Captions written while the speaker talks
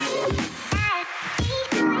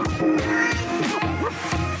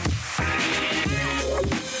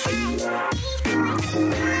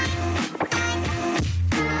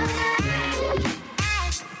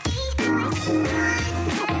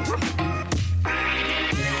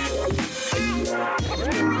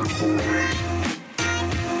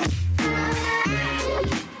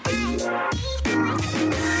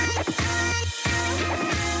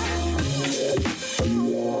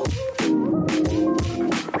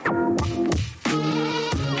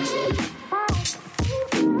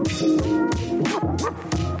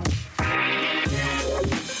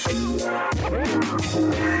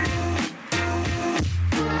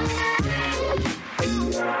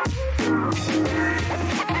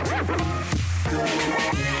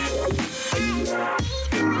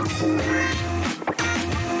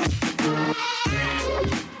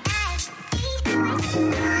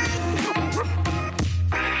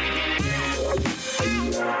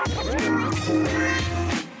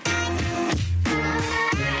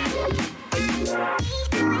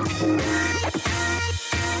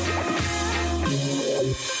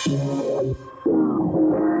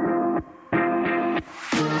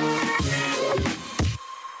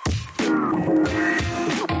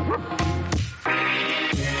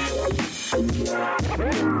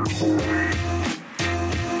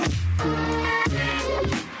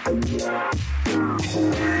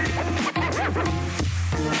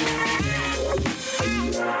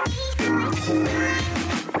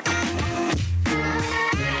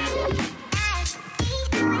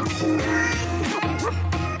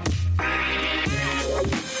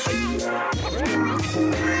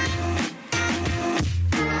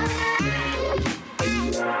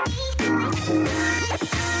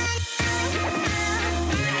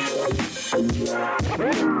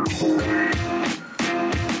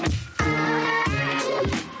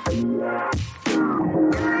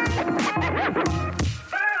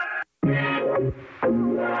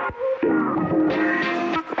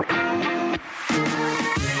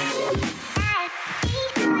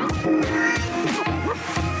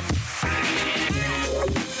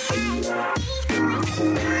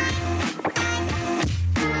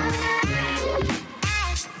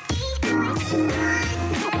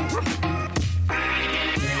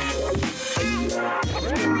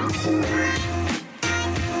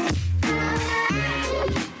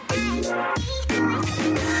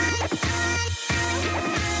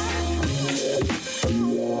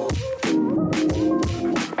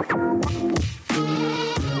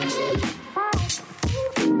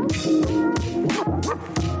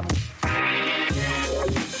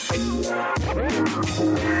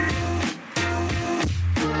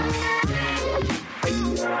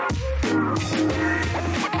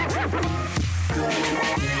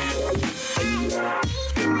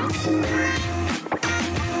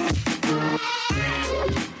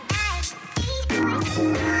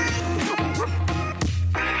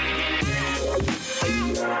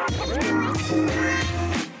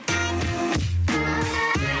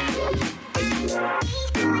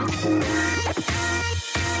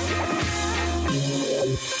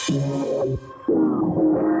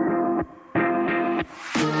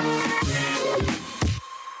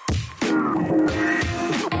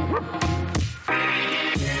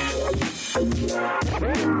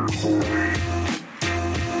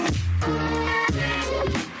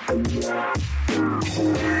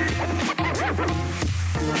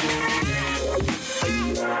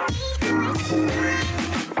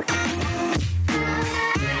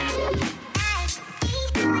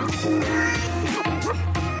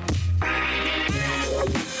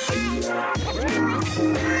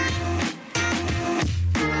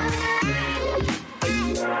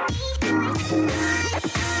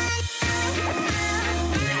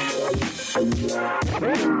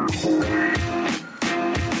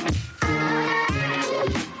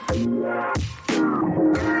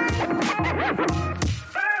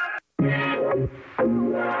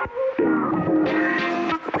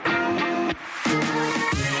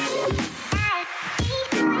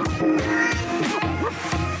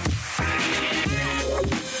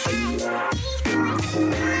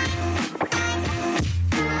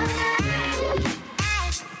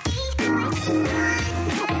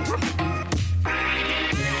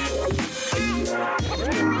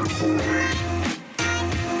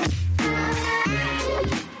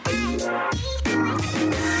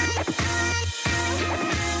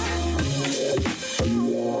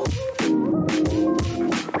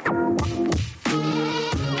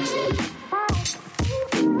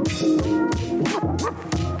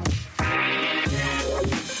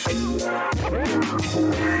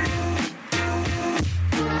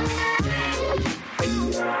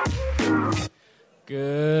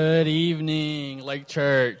Good evening, Lake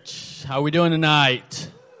Church. How are we doing tonight?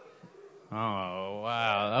 Oh,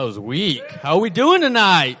 wow, that was weak. How are we doing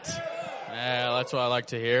tonight? Yeah, that's what I like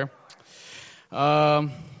to hear.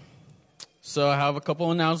 So I have a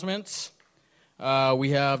couple announcements.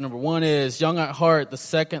 We have, number one is Young at Heart, the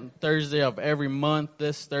second Thursday of every month.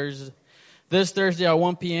 This Thursday at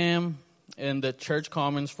 1 p.m. in the church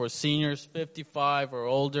commons for seniors 55 or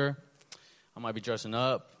older. I might be dressing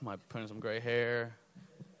up, might be putting some gray hair,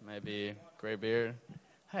 maybe gray beard.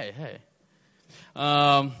 Hey.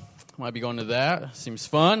 Might be going to that. Seems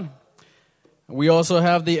fun. We also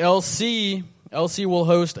have the LC. LC will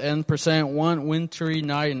host and present one wintry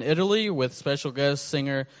night in Italy with special guest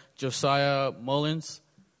singer Josiah Mullins.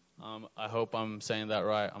 I hope I'm saying that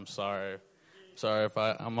right. I'm sorry. Sorry if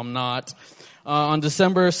I'm not. On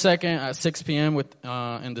December 2nd at 6 p.m.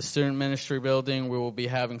 In the Student Ministry Building, we will be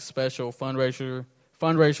having special fundraiser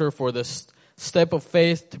for the Step of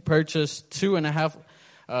Faith to purchase 2.5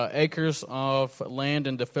 acres of land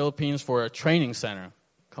in the Philippines for a training center.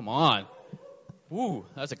 Come on. Woo,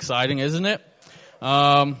 that's exciting, isn't it?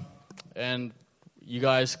 And you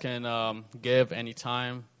guys can give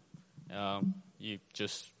anytime. You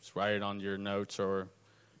just write it on your notes or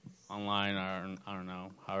online, or I don't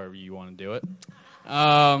know, however you want to do it.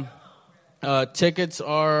 Tickets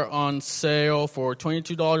are on sale for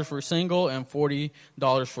 $22 for a single and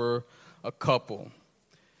 $40 for a couple.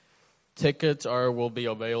 Tickets will be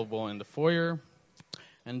available in the foyer.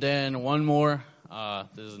 And then one more.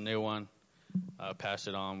 This is a new one. Passed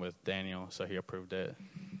it on with Daniel, so he approved it.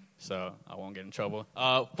 So I won't get in trouble.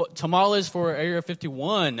 Tamales for Area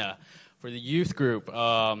 51 for the youth group.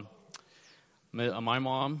 My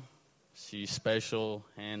mom, she special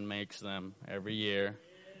hand makes them every year.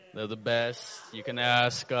 They're the best. You can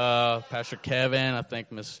ask Pastor Kevin. I think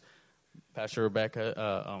Pastor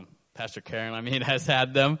Rebecca, Pastor Karen, has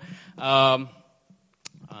had them. And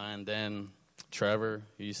then Trevor,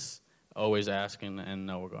 he's always asking, and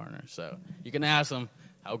Noah Garner. So you can ask them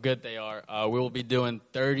how good they are. We will be doing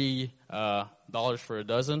 $30 for a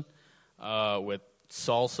dozen with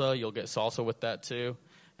salsa. You'll get salsa with that too.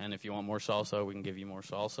 And if you want more salsa, we can give you more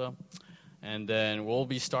salsa. And then we'll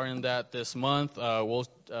be starting that this month.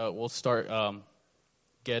 We'll start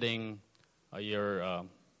getting your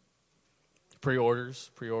pre-orders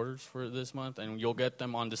for this month, and you'll get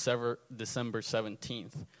them on December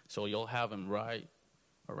 17th. So you'll have them right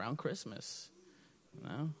around Christmas. You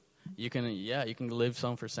know, you can leave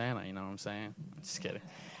some for Santa. You know what I'm saying? Just kidding.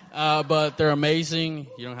 But they're amazing.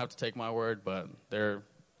 You don't have to take my word, but they're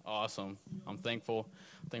Awesome. I'm thankful.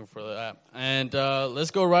 For that. And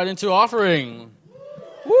let's go right into offering.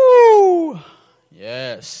 Woo!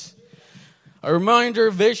 Yes. A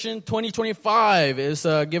reminder, Vision 2025 is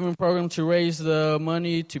a giving program to raise the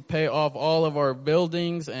money to pay off all of our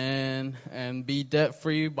buildings and be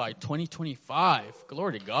debt-free by 2025.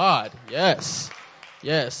 Glory to God. Yes.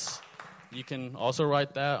 Yes. You can also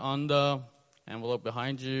write that on the envelope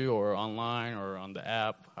behind you or online or on the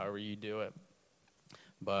app, however you do it.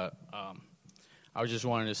 But I just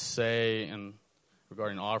wanted to say,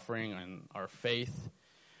 regarding offering and our faith,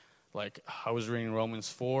 like I was reading Romans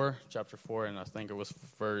 4, chapter 4, and I think it was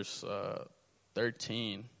verse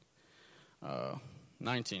 19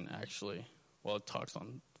 actually. Well, it talks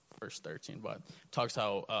on verse 13, but it talks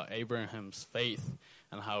how Abraham's faith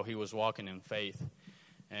and how he was walking in faith,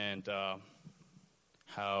 and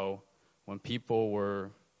how when people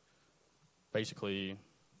were basically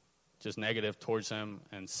just negative towards him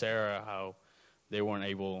and Sarah, how they weren't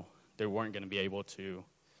going to be able to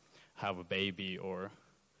have a baby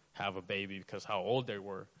because how old they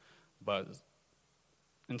were. But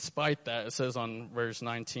in spite that, it says on verse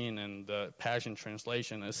 19 in the Passion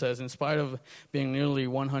Translation, it says, in spite of being nearly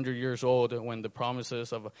 100 years old when the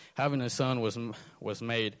promises of having a son was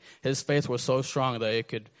made, his faith was so strong that it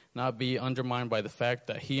could not be undermined by the fact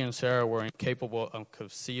that he and Sarah were incapable of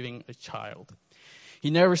conceiving a child. He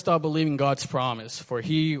never stopped believing God's promise, for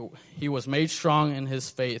he was made strong in his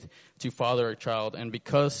faith to father a child. And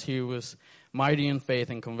because he was mighty in faith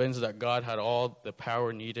and convinced that God had all the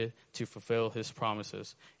power needed to fulfill his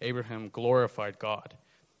promises, Abraham glorified God.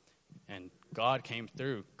 And God came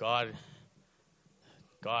through. God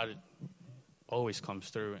always comes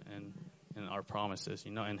through in our promises,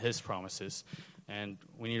 in his promises. And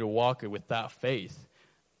we need to walk with that faith.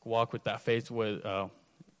 Walk with that faith with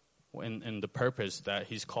in the purpose that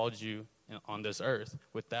he's called you on this earth,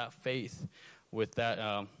 with that faith, with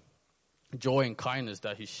that joy and kindness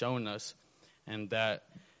that he's shown us, and that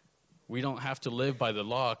we don't have to live by the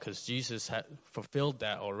law because Jesus had fulfilled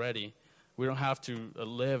that already. We don't have to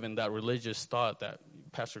live in that religious thought that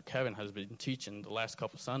Pastor Kevin has been teaching the last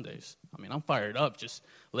couple Sundays. I mean, I'm fired up just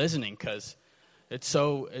listening because it's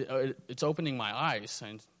opening my eyes,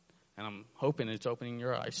 and I'm hoping it's opening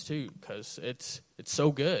your eyes too, because it's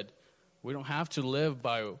so good. We don't have to live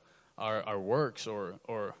by our works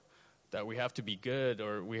or that we have to be good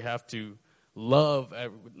or we have to love.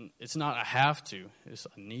 It's not a have to, it's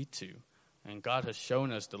a need to. And God has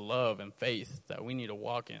shown us the love and faith that we need to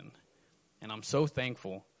walk in. And I'm so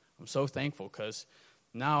thankful. I'm so thankful because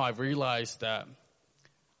now I've realized that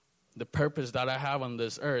the purpose that I have on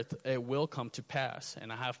this earth, it will come to pass.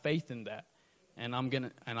 And I have faith in that. And I'm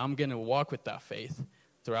gonna walk with that faith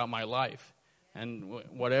throughout my life. And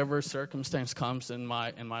whatever circumstance comes in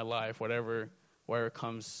my life, where it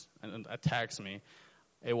comes and attacks me,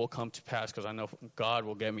 it will come to pass because I know God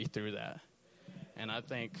will get me through that. And I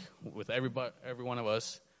think with every one of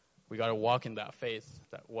us, we got to walk in that faith,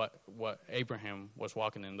 that what Abraham was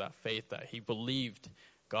walking in, that faith that he believed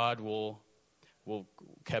God will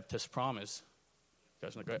kept his promise. You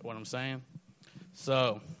guys know what I'm saying?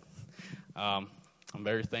 So I'm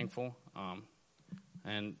very thankful.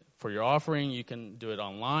 And for your offering, you can do it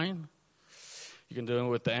online. You can do it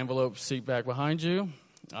with the envelope seat back behind you,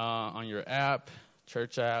 on your app,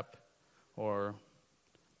 church app, or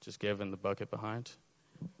just give in the bucket behind.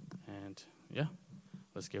 And, yeah,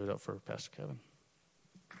 let's give it up for Pastor Kevin.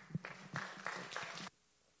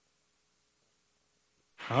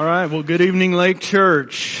 All right, well, good evening, Lake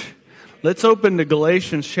Church. Let's open to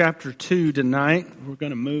Galatians chapter 2 tonight. We're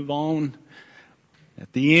going to move on.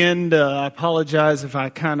 At the end, I apologize if I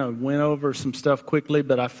kind of went over some stuff quickly,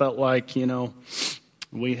 but I felt like,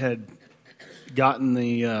 we had gotten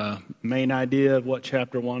the main idea of what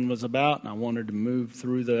chapter 1 was about, and I wanted to move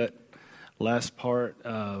through that last part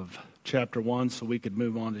of chapter 1 so we could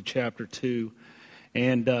move on to chapter 2.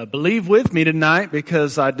 And believe with me tonight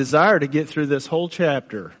because I desire to get through this whole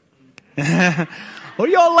chapter. What are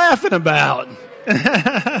y'all laughing about?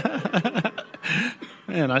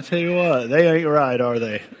 Man, I tell you what, they ain't right, are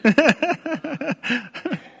they?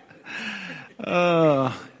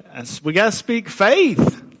 We got to speak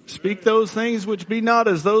faith. Speak those things which be not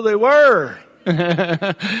as though they were.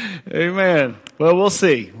 Amen. Well, we'll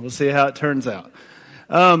see. We'll see how it turns out.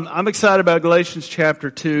 I'm excited about Galatians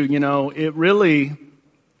chapter 2. It really,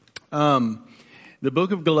 the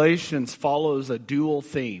book of Galatians follows a dual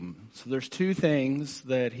theme. So there's two things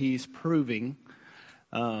that he's proving.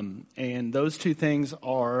 And those two things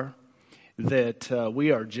are that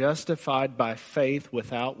we are justified by faith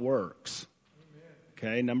without works.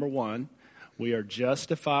 Okay, number one. We are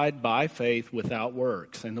justified by faith without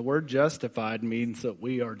works. And the word justified means that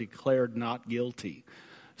we are declared not guilty.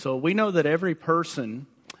 So we know that every person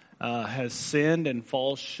has sinned and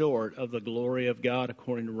falls short of the glory of God,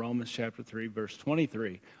 according to Romans chapter 3, verse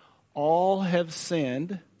 23. All have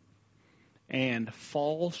sinned and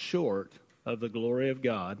fall short of the glory of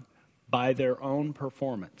God by their own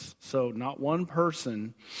performance. So not one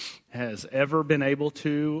person has ever been able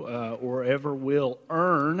to or ever will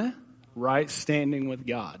earn right standing with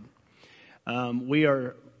God. We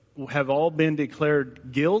have all been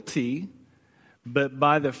declared guilty, but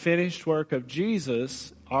by the finished work of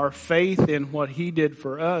Jesus, our faith in what he did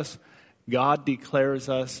for us, God declares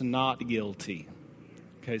us not guilty.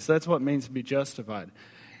 Okay, so that's what it means to be justified.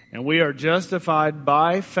 And we are justified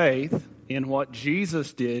by faith in what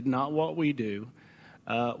Jesus did, not what we do,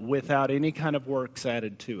 without any kind of works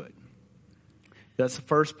added to it. That's the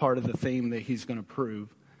first part of the theme that he's going to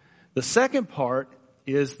prove. The second part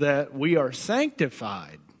is that we are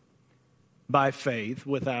sanctified by faith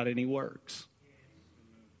without any works.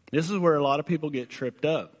 This is where a lot of people get tripped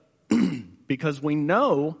up because we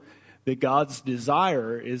know that God's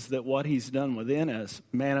desire is that what he's done within us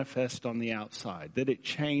manifest on the outside, that it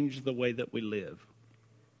changed the way that we live.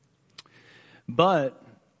 But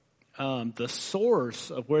the source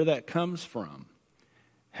of where that comes from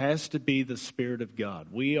has to be the Spirit of God.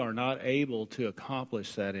 We are not able to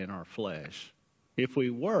accomplish that in our flesh. If we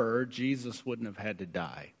were, Jesus wouldn't have had to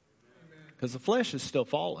die, because the flesh is still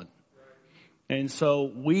fallen. And so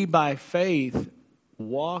we, by faith,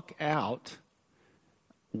 walk out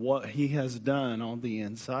what he has done on the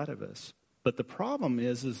inside of us. But the problem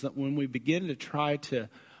is that when we begin to try to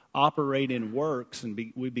operate in works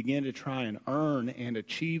and we begin to try and earn and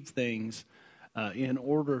achieve things in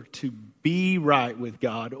order to be right with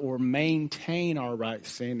God or maintain our right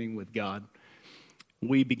standing with God,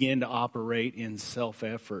 we begin to operate in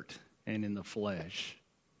self-effort and in the flesh.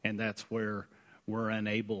 And that's where we're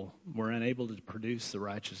unable to produce the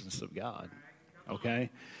righteousness of God. Okay?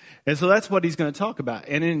 And so that's what he's going to talk about.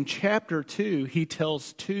 And in chapter 2, he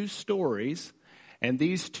tells two stories, and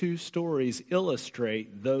these two stories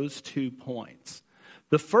illustrate those 2 points.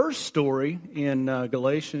 The first story in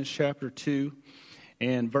Galatians chapter 2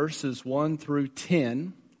 and verses 1 through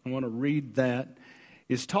 10, I want to read that,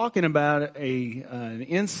 is talking about an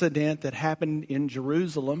incident that happened in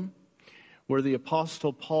Jerusalem, where the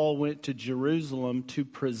Apostle Paul went to Jerusalem to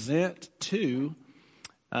present to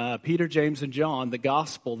Peter, James, and John the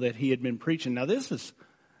gospel that he had been preaching. Now, this is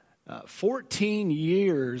 14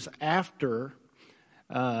 years after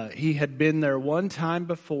he had been there one time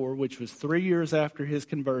before, which was 3 years after his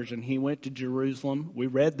conversion. He went to Jerusalem. We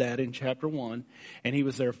read that in chapter 1. And he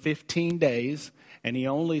was there 15 days, and he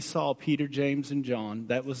only saw Peter, James, and John.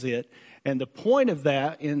 That was it. And the point of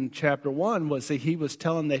that in chapter 1 was that he was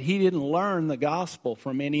telling that he didn't learn the gospel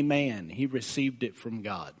from any man. He received it from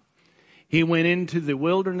God. He went into the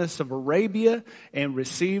wilderness of Arabia and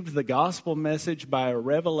received the gospel message by a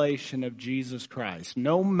revelation of Jesus Christ.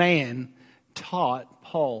 No man taught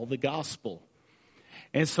Paul the gospel.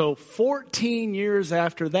 And so 14 years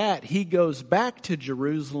after that, he goes back to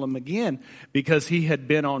Jerusalem again because he had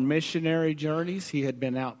been on missionary journeys. He had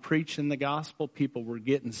been out preaching the gospel. People were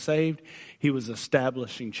getting saved. He was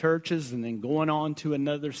establishing churches and then going on to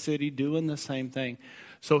another city doing the same thing.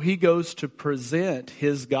 So he goes to present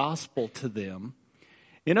his gospel to them.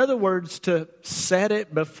 In other words, to set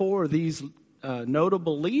it before these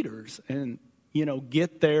notable leaders and,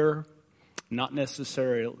 get their not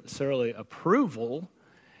necessarily approval,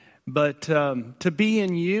 but to be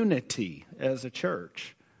in unity as a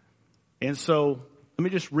church. And so let me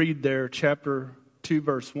just read there. Chapter 2,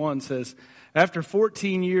 verse 1 says, "After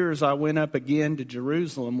 14 years I went up again to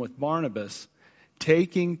Jerusalem with Barnabas,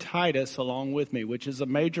 taking Titus along with me," which is a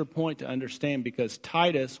major point to understand because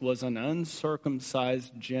Titus was an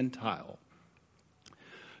uncircumcised Gentile.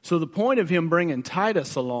 So the point of him bringing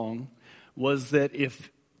Titus along was that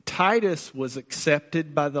if Titus was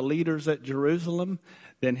accepted by the leaders at Jerusalem,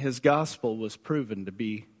 then his gospel was proven to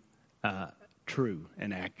be true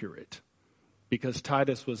and accurate. Because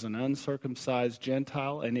Titus was an uncircumcised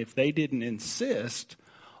Gentile, and if they didn't insist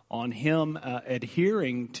on him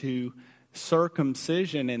adhering to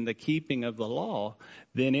circumcision and the keeping of the law,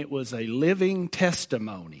 then it was a living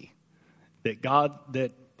testimony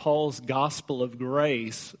that Paul's gospel of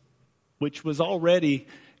grace, which was already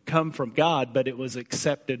come from God, but it was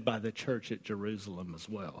accepted by the church at Jerusalem as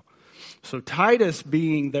well. So Titus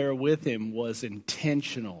being there with him was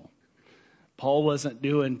intentional. Paul wasn't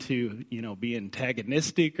doing to, be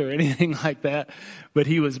antagonistic or anything like that, but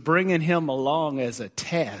he was bringing him along as a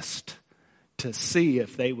test to see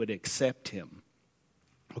if they would accept him.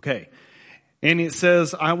 Okay. And it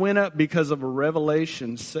says, I went up because of a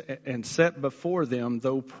revelation and set before them,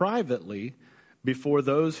 though privately, before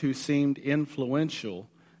those who seemed influential,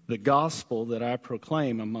 the gospel that I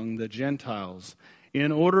proclaim among the Gentiles,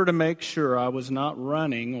 in order to make sure I was not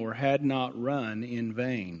running or had not run in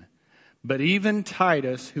vain. But even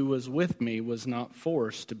Titus, who was with me, was not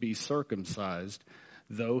forced to be circumcised,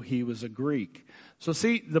 though he was a Greek. So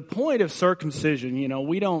see, the point of circumcision,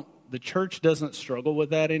 the church doesn't struggle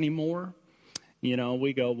with that anymore.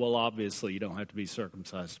 We go, well, obviously you don't have to be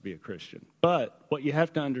circumcised to be a Christian. But what you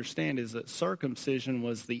have to understand is that circumcision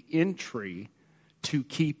was the entry to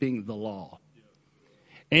keeping the law.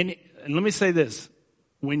 And let me say this.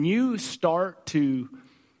 When you start to,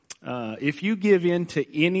 if you give in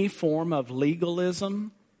to any form of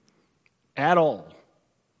legalism at all,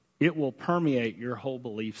 it will permeate your whole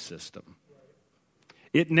belief system.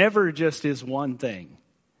 It never just is one thing.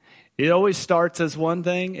 It always starts as one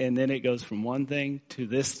thing, and then it goes from one thing to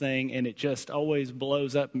this thing, and it just always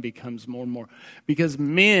blows up and becomes more and more. Because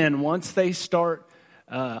men, once they start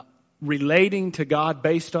relating to God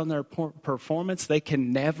based on their performance, they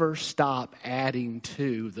can never stop adding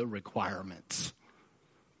to the requirements.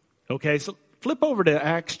 Okay, so flip over to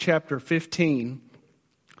Acts chapter 15.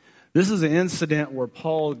 This is an incident where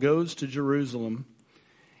Paul goes to Jerusalem.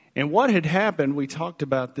 And what had happened, we talked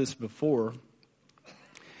about this before,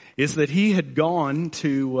 is that he had gone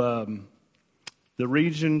to the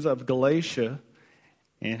regions of Galatia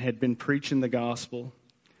and had been preaching the gospel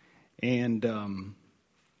and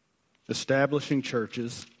establishing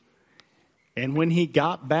churches. And when he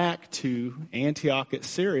got back to Antioch at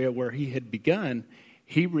Syria, where he had begun,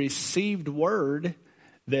 he received word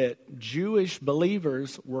that Jewish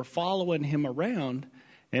believers were following him around.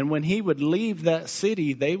 And when he would leave that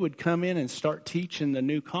city, they would come in and start teaching the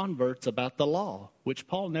new converts about the law, which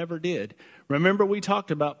Paul never did. Remember, we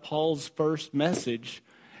talked about Paul's first message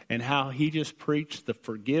and how he just preached the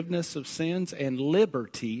forgiveness of sins and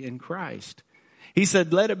liberty in Christ. He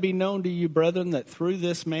said, let it be known to you, brethren, that through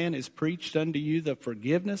this man is preached unto you the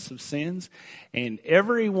forgiveness of sins, and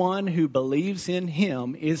everyone who believes in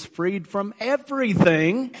him is freed from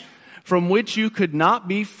everything from which you could not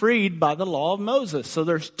be freed by the law of Moses. So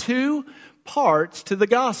there's two parts to the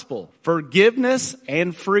gospel, forgiveness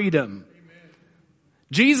and freedom. Amen.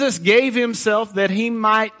 Jesus gave himself that he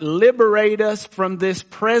might liberate us from this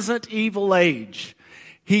present evil age.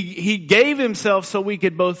 He gave himself so we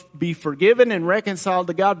could both be forgiven and reconciled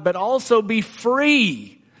to God, but also be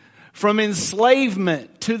free from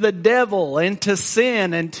enslavement to the devil and to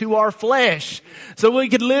sin and to our flesh. So we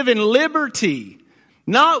could live in liberty.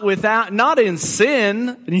 Not in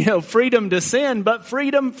sin, freedom to sin, but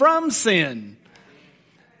freedom from sin.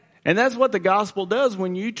 And that's what the gospel does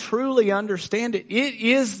when you truly understand it. It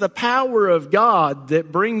is the power of God that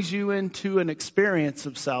brings you into an experience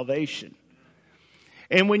of salvation.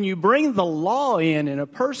 And when you bring the law in and a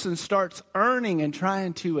person starts earning and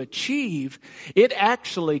trying to achieve, it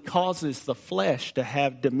actually causes the flesh to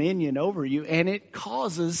have dominion over you, and it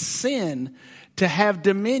causes sin to have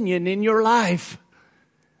dominion in your life.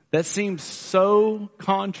 That seems so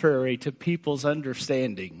contrary to people's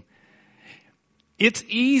understanding. It's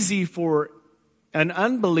easy for an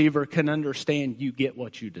unbeliever can understand you get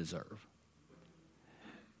what you deserve.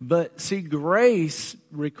 But see, grace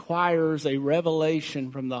requires a revelation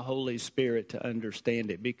from the Holy Spirit to understand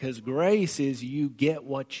it, because grace is you get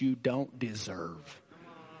what you don't deserve.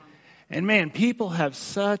 And man, people have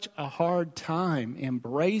such a hard time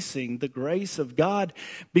embracing the grace of God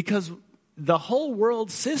because the whole world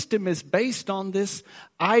system is based on this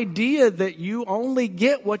idea that you only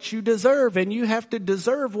get what you deserve and you have to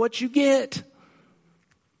deserve what you get.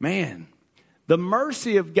 Man, the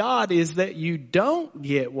mercy of God is that you don't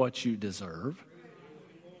get what you deserve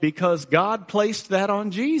because God placed that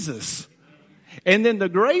on Jesus. And then the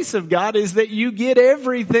grace of God is that you get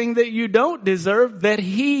everything that you don't deserve that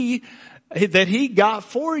He got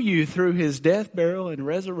for you through His death, burial, and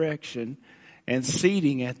resurrection, and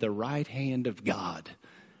seating at the right hand of God.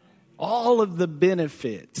 All of the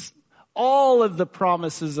benefits, all of the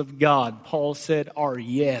promises of God, Paul said, are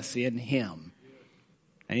yes in Him.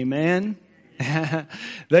 Amen?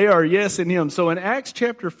 They are yes in Him. So in Acts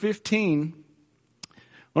chapter 15, I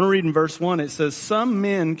want to read in verse 1, it says, some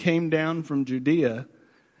men came down from Judea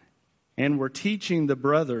and were teaching the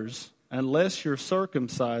brothers, unless you're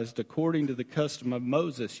circumcised according to the custom of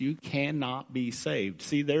Moses, you cannot be saved.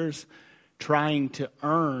 See, there's trying to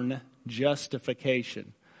earn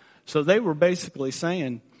justification. So they were basically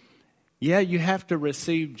saying, Yeah, you have to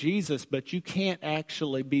receive Jesus, but you can't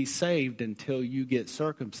actually be saved until you get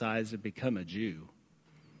circumcised and become a Jew.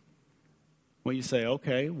 Well, you say,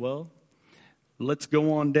 okay, well, let's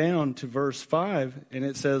go on down to verse 5, and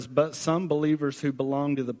it says, but some believers who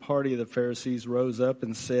belonged to the party of the Pharisees rose up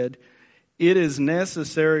and said, it is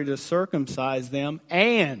necessary to circumcise them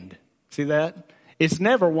and, see that? It's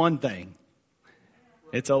never one thing.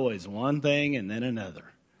 It's always one thing and then another.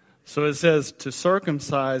 So it says to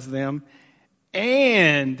circumcise them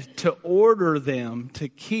and to order them to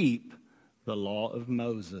keep the law of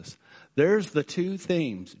Moses. There's the two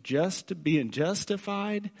themes. Just being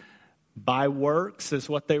justified by works is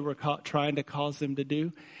what they were trying to cause them to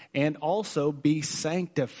do. And also be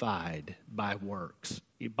sanctified by works,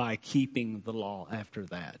 by keeping the law after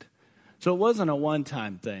that. So it wasn't a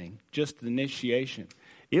one-time thing, just initiation.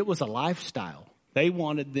 It was a lifestyle. They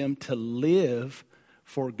wanted them to live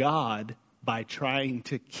for God by trying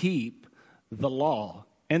to keep the law.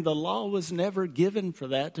 And the law was never given for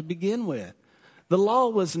that to begin with. The law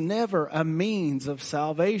was never a means of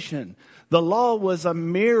salvation. The law was a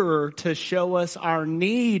mirror to show us our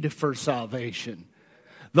need for salvation.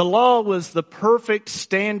 The law was the perfect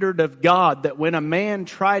standard of God that when a man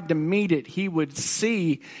tried to meet it, he would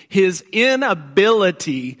see his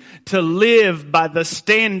inability to live by the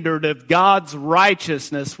standard of God's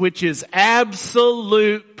righteousness, which is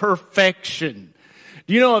absolute perfection.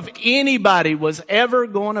 Do you know if anybody was ever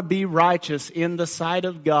going to be righteous in the sight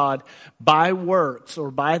of God by works or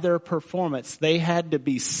by their performance, they had to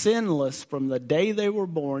be sinless from the day they were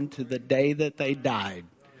born to the day that they died.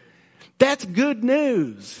 That's good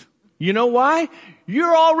news. You know why?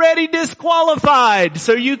 You're already disqualified,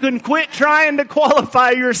 so you can quit trying to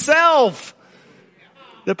qualify yourself.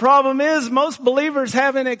 The problem is most believers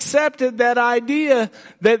haven't accepted that idea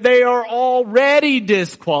that they are already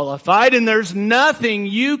disqualified and there's nothing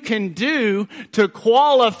you can do to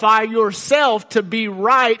qualify yourself to be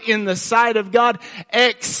right in the sight of God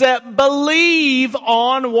except believe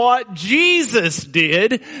on what Jesus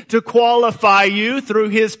did to qualify you through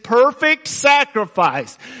His perfect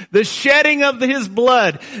sacrifice, the shedding of His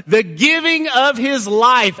blood, the giving of His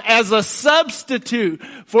life as a substitute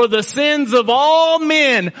for the sins of all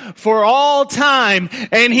men for all time,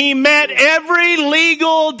 and He met every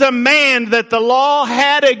legal demand that the law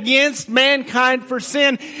had against mankind for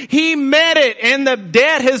sin. He met it, and the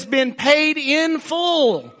debt has been paid in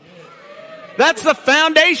full. That's the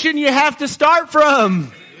foundation you have to start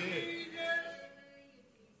from.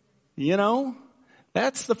 You know,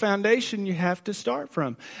 that's the foundation you have to start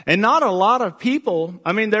from. And not a lot of people,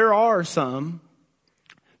 I mean, there are some.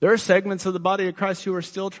 There are segments of the body of Christ who are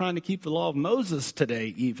still trying to keep the law of Moses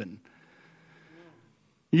today even.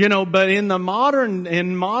 You know, but in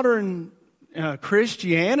modern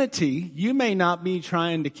Christianity, you may not be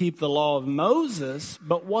trying to keep the law of Moses,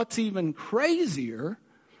 but what's even crazier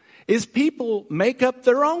is people make up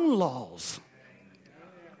their own laws.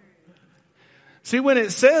 See, when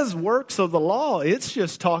it says works of the law, it's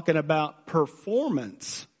just talking about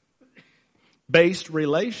performance based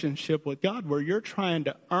relationship with God where you're trying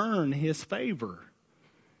to earn His favor.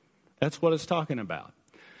 That's what it's talking about.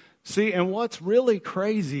 See, and what's really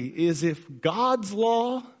crazy is if God's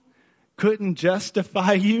law couldn't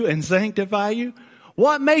justify you and sanctify you,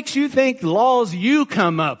 what makes you think laws you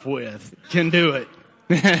come up with can do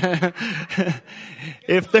it?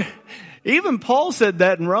 Even Paul said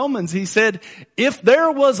that in Romans. He said, if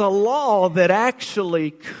there was a law that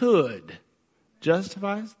actually could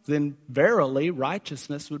justify us, then verily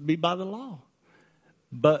righteousness would be by the law.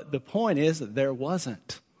 But the point is that there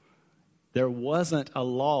wasn't. There wasn't a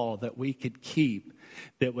law that we could keep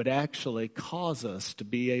that would actually cause us to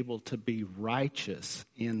be able to be righteous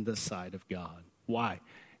in the sight of God. Why?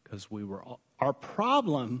 Because our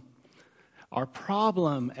problem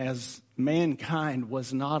as mankind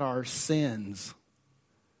was not our sins.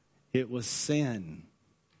 It was sin.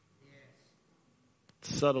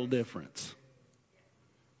 Subtle difference.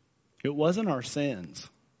 It wasn't our sins.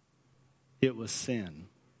 It was sin.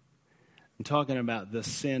 I'm talking about the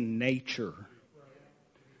sin nature.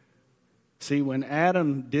 See, when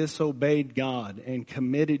Adam disobeyed God and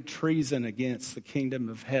committed treason against the kingdom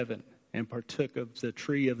of heaven and partook of the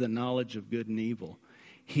tree of the knowledge of good and evil,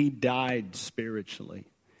 he died spiritually.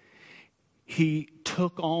 He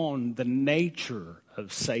took on the nature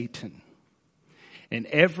of Satan. And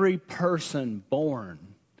every person born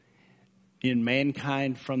in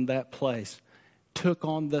mankind from that place took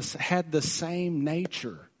on this, had the same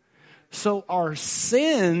nature. So our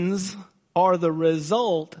sins are the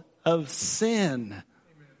result of sin.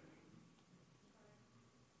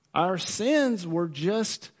 Our sins were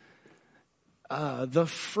just the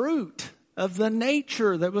fruit of the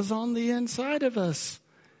nature that was on the inside of us.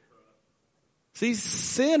 See,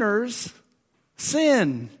 sinners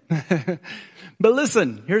sin. But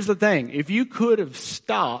listen, here's the thing. If you could have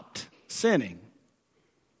stopped sinning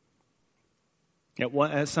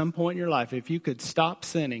at some point in your life, if you could stop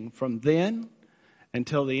sinning from then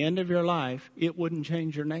until the end of your life, it wouldn't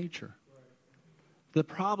change your nature. The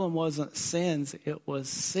problem wasn't sins, it was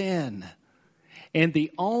sin. And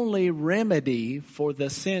the only remedy for the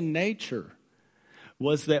sin nature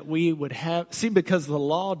was that we would have, because the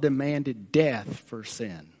law demanded death for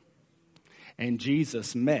sin. And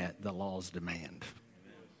Jesus met the law's demand.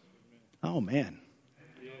 Oh, man.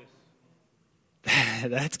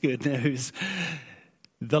 That's good news.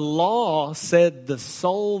 The law said the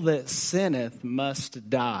soul that sinneth must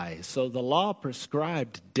die. So the law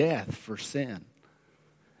prescribed death for sin.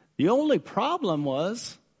 The only problem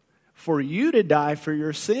was, for you to die for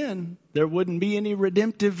your sin, there wouldn't be any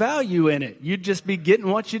redemptive value in it. You'd just be getting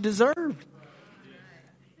what you deserved.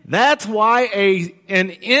 That's why an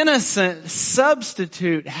innocent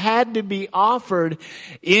substitute had to be offered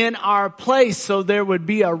in our place, so there would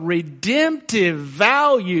be a redemptive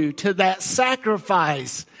value to that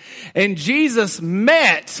sacrifice. And Jesus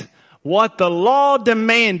met what the law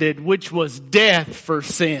demanded, which was death for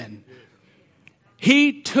sin.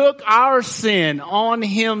 He took our sin on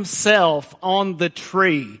himself on the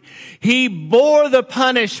tree. He bore the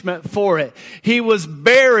punishment for it. He was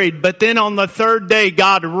buried, but then on the third day,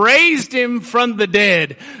 God raised him from the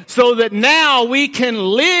dead so that now we can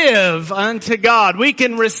live unto God. We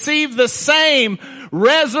can receive the same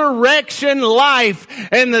resurrection life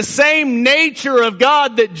and the same nature of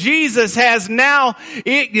God that Jesus has now.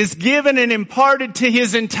 It is given and imparted to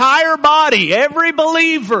his entire body, every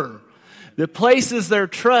believer that places their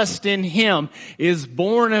trust in him is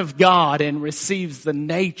born of God and receives the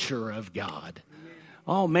nature of God.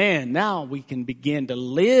 Oh man, now we can begin to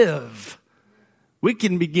live. We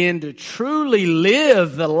can begin to truly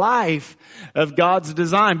live the life of God's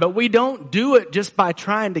design. But we don't do it just by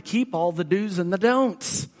trying to keep all the do's and the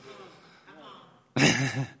don'ts.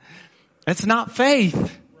 That's not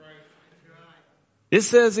faith. It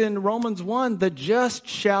says in Romans 1, the just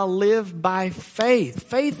shall live by faith.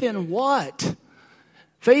 Faith in what?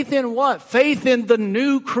 Faith in what? Faith in the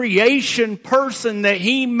new creation person that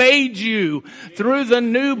he made you through the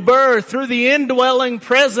new birth, through the indwelling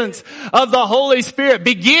presence of the Holy Spirit.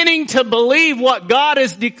 Beginning to believe what God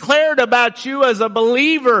has declared about you as a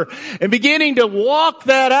believer and beginning to walk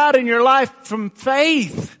that out in your life from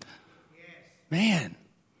faith. Man.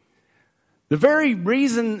 The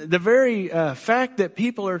very fact that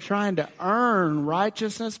people are trying to earn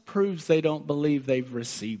righteousness proves they don't believe they've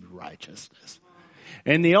received righteousness.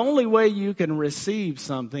 And the only way you can receive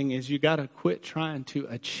something is you got to quit trying to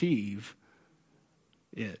achieve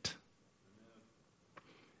it.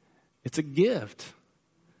 It's a gift.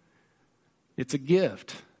 It's a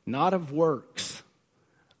gift, not of works,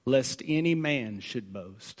 lest any man should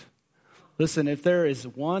boast. Listen, if there is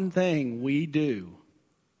one thing we do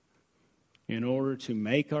in order to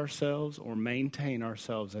make ourselves or maintain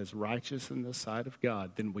ourselves as righteous in the sight of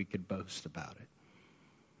God, then we could boast about it.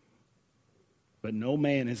 But no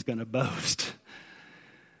man is going to boast.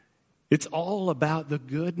 It's all about the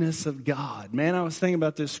goodness of God. Man, I was thinking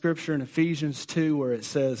about this scripture in Ephesians 2 where it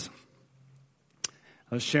says,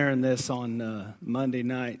 I was sharing this on Monday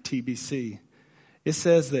night, TBC. It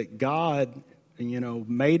says that God,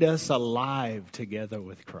 made us alive together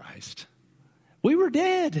with Christ. We were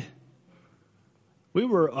dead. We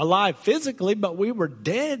were alive physically, but we were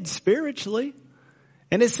dead spiritually.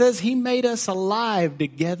 And it says he made us alive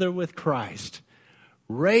together with Christ,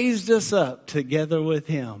 raised us up together with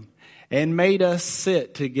him, and made us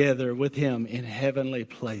sit together with him in heavenly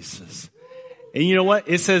places. And you know what?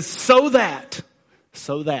 It says, so that,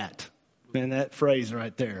 and that phrase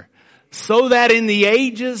right there, so that in the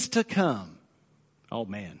ages to come, oh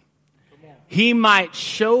man, he might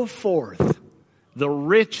show forth the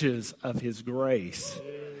riches of his grace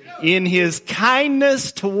in his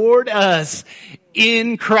kindness toward us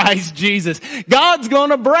in Christ Jesus. God's going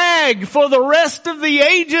to brag for the rest of the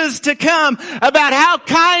ages to come about how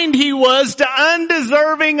kind he was to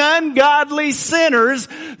undeserving, ungodly sinners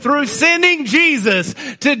through sending Jesus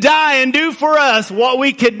to die and do for us what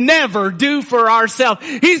we could never do for ourselves.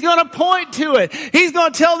 He's going to point to it. He's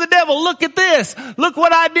going to tell the devil, look at this. Look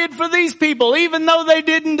what I did for these people, even though they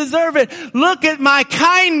didn't deserve it. Look at my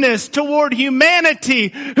kindness toward humanity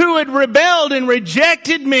who had rebelled and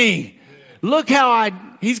rejected me. Look how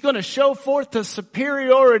he's going to show forth the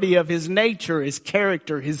superiority of his nature, his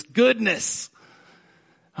character, his goodness.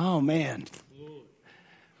 Oh man.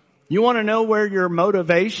 You want to know where your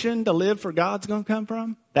motivation to live for God's going to come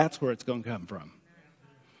from? That's where it's going to come from.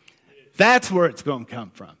 That's where it's going to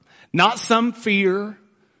come from. Not some fear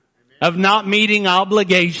of not meeting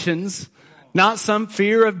obligations. Not some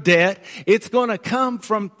fear of debt. It's going to come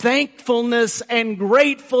from thankfulness and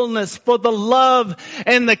gratefulness for the love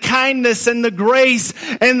and the kindness and the grace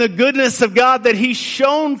and the goodness of God that He's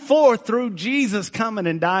shown forth through Jesus coming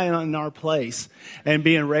and dying in our place and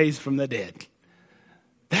being raised from the dead.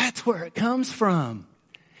 That's where it comes from.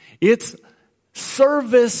 It's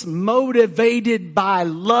service motivated by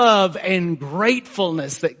love and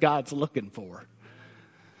gratefulness that God's looking for.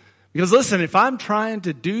 Because listen, if I'm trying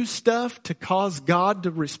to do stuff to cause God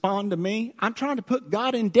to respond to me, I'm trying to put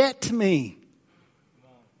God in debt to me.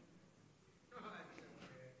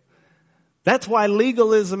 That's why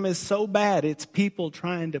legalism is so bad. It's people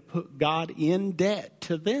trying to put God in debt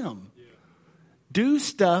to them. Do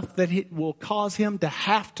stuff that it will cause Him to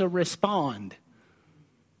have to respond.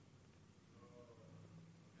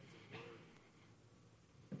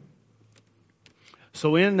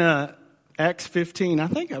 So in Acts 15, I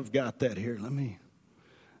think I've got that here.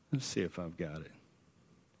 Let's see if I've got it.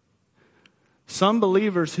 Some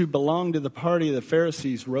believers who belonged to the party of the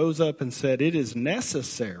Pharisees rose up and said, "It is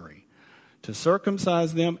necessary to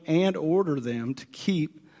circumcise them and order them to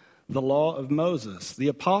keep the law of Moses." The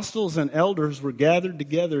apostles and elders were gathered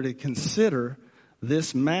together to consider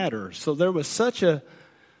this matter. So there was such a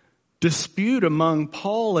dispute among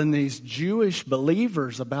Paul and these Jewish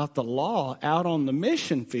believers about the law out on the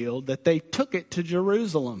mission field that they took it to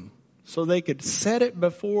Jerusalem so they could set it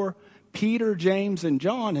before Peter, James, and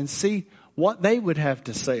John and see what they would have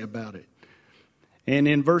to say about it. And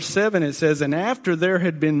in verse 7 it says, "And after there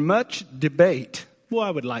had been much debate." Well, I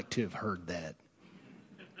would like to have heard that.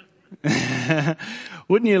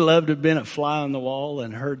 Wouldn't you love to have been a fly on the wall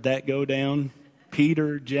and heard that go down?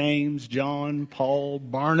 Peter, James, John, Paul,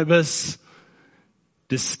 Barnabas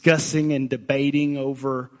discussing and debating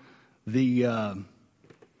over the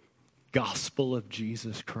gospel of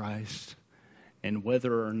Jesus Christ and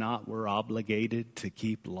whether or not we're obligated to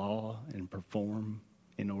keep law and perform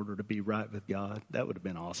in order to be right with God. That would have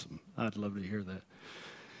been awesome. I'd love to hear that.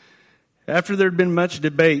 After there had been much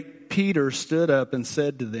debate, Peter stood up and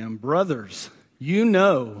said to them, "Brothers, you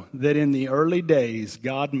know that in the early days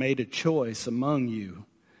God made a choice among you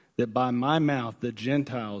that by my mouth the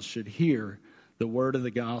Gentiles should hear the word of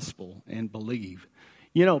the gospel and believe."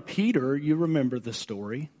 You know, Peter, you remember the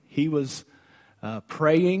story. He was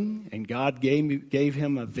praying and God gave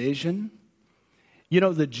him a vision. You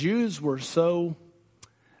know, the Jews were so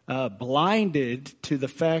blinded to the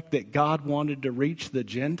fact that God wanted to reach the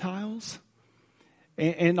Gentiles.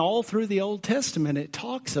 And all through the Old Testament it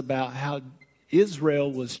talks about how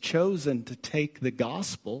Israel was chosen to take the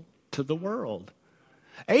gospel to the world.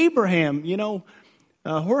 Abraham, you know,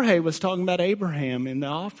 Jorge was talking about Abraham in the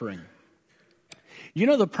offering. You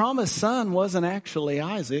know, the promised son wasn't actually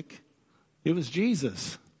Isaac. It was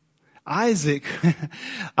Jesus. Isaac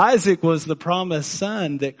was the promised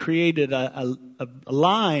son that created a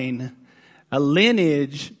line, a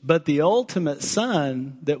lineage, but the ultimate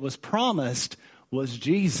son that was promised was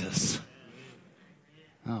Jesus.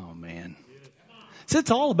 Oh, man. So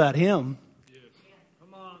it's all about Him.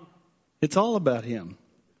 It's all about Him.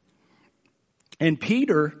 And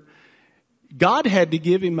Peter, God had to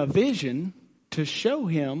give him a vision to show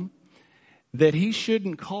him that he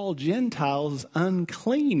shouldn't call Gentiles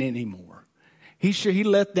unclean anymore. He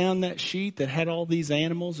let down that sheet that had all these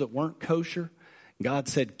animals that weren't kosher. God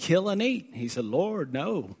said, "Kill and eat." He said, "Lord,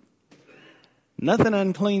 no. Nothing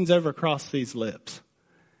unclean's ever crossed these lips."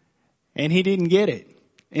 And he didn't get it.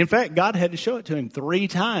 In fact, God had to show it to him 3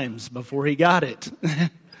 times before he got it.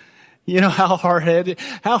 You know how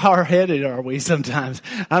hard-headed are we sometimes?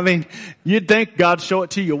 I mean, you'd think God'd show it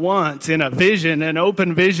to you once in a vision, an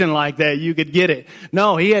open vision like that, you could get it.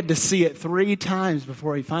 No, he had to see it 3 times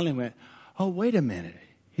before he finally went, "Oh, wait a minute.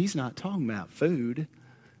 He's not talking about food."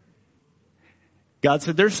 God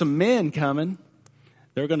said, "There's some men coming.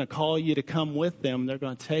 They're going to call you to come with them. They're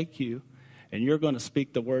going to take you, and you're going to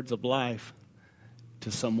speak the words of life to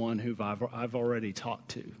someone who I've already talked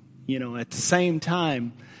to." You know, at the same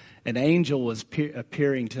time, an angel was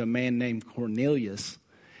appearing to a man named Cornelius,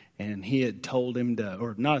 and he had told him to,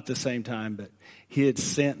 or not at the same time, but he had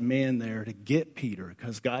sent men there to get Peter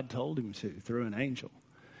because God told him to through an angel.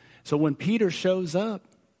 So when Peter shows up,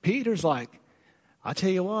 Peter's like, "I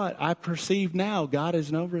tell you what, I perceive now God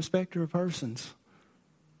is no respecter of persons."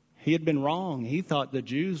 He had been wrong. He thought the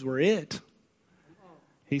Jews were it.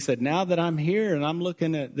 He said, "Now that I'm here and I'm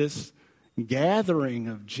looking at this gathering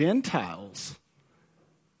of Gentiles,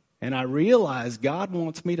 And I realized God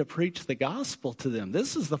wants me to preach the gospel to them.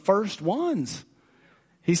 This is the first ones.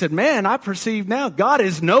 He said, man, I perceive now God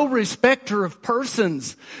is no respecter of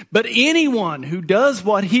persons, but anyone who does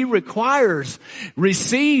what he requires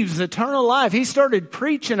receives eternal life. He started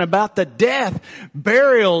preaching about the death,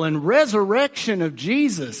 burial, and resurrection of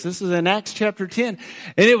Jesus. This is in Acts chapter 10.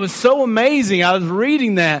 And it was so amazing. I was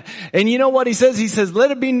reading that. And you know what he says? He says,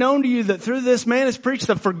 let it be known to you that through this man is preached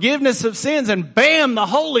the forgiveness of sins. And bam, the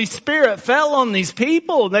Holy Spirit fell on these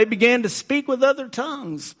people. And they began to speak with other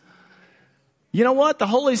tongues. You know what? The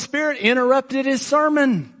Holy Spirit interrupted his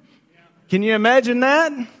sermon. Can you imagine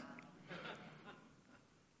that?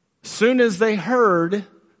 Soon as they heard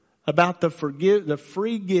about the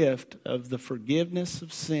free gift of the forgiveness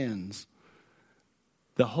of sins,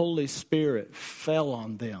 the Holy Spirit fell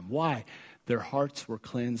on them. Why? Their hearts were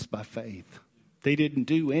cleansed by faith. They didn't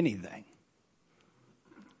do anything.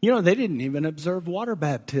 You know, they didn't even observe water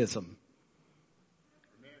baptism.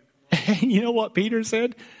 And you know what Peter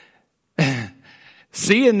said?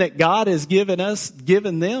 Seeing that God has given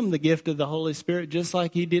them the gift of the Holy Spirit just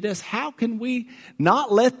like he did us, how can we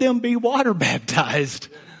not let them be water baptized?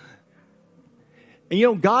 And you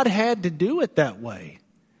know, God had to do it that way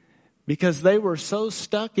because they were so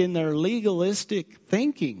stuck in their legalistic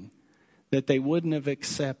thinking that they wouldn't have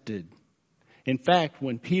accepted. In fact,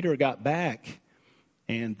 when Peter got back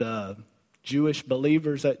and the Jewish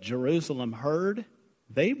believers at Jerusalem heard,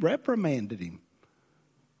 they reprimanded him.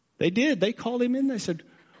 They did. They called him in. They said,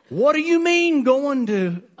 what do you mean going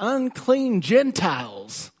to unclean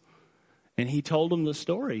Gentiles? And he told them the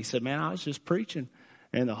story. He said, man, I was just preaching.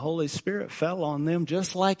 And the Holy Spirit fell on them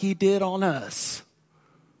just like he did on us.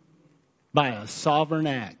 By a sovereign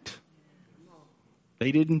act.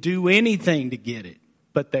 They didn't do anything to get it.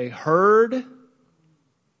 But they heard,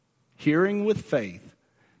 hearing with faith.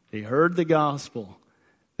 They heard the gospel.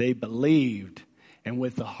 They believed. And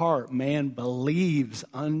with the heart, man believes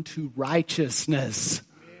unto righteousness.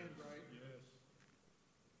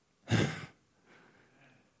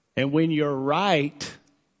 And when you're right,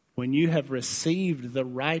 when you have received the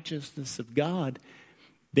righteousness of God,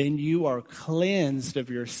 then you are cleansed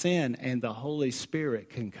of your sin and the Holy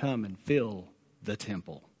Spirit can come and fill the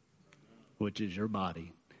temple, which is your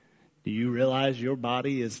body. Do you realize your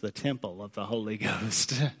body is the temple of the Holy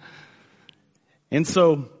Ghost? And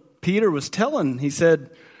so Peter was telling, he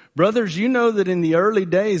said, brothers, you know that in the early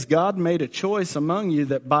days God made a choice among you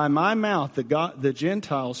that by my mouth the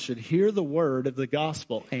Gentiles should hear the word of the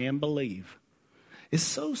gospel and believe. It's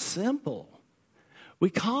so simple.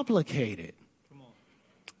 We complicate it.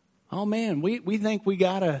 Oh man, we think we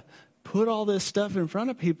got to put all this stuff in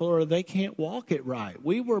front of people or they can't walk it right.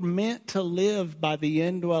 We were meant to live by the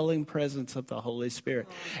indwelling presence of the Holy Spirit.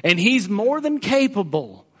 And he's more than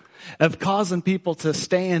capable of causing people to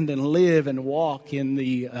stand and live and walk in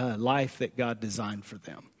the life that God designed for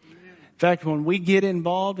them. In fact, when we get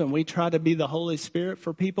involved and we try to be the Holy Spirit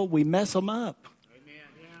for people, we mess them up.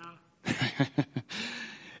 Amen.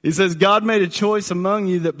 He says, God made a choice among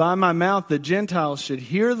you that by my mouth the Gentiles should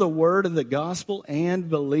hear the word of the gospel and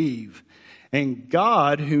believe. And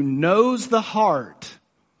God, who knows the heart,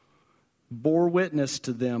 bore witness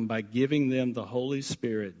to them by giving them the Holy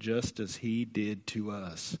Spirit just as he did to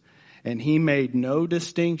us. And he made no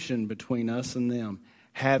distinction between us and them,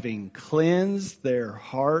 having cleansed their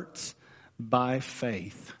hearts by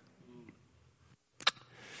faith.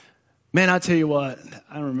 Man, I tell you what,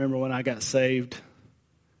 I remember when I got saved.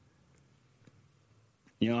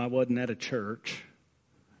 You know, I wasn't at a church.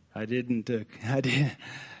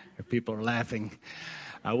 People are laughing.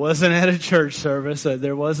 I wasn't at a church service.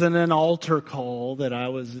 There wasn't an altar call that I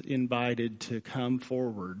was invited to come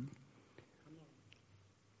forward.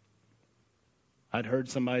 I'd heard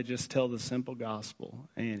somebody just tell the simple gospel,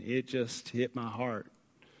 and it just hit my heart.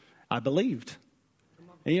 I believed.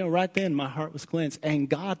 And, you know, right then my heart was cleansed, and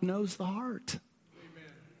God knows the heart. Amen.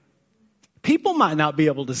 People might not be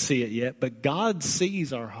able to see it yet, but God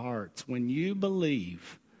sees our hearts. When you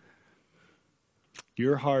believe,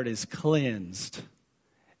 your heart is cleansed,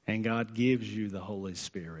 and God gives you the Holy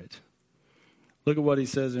Spirit. Look at what he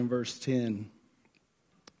says in verse 10.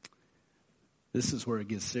 This is where it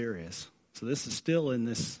gets serious. So this is still in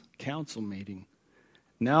this council meeting.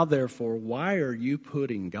 Now, therefore, why are you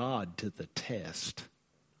putting God to the test?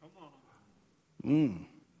 Let me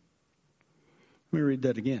read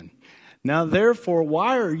that again. Now, therefore,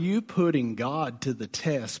 why are you putting God to the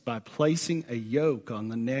test by placing a yoke on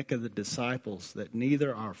the neck of the disciples that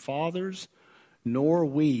neither our fathers nor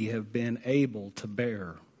we have been able to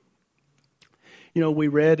bear? You know, we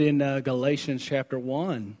read in Galatians chapter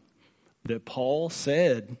 1 that Paul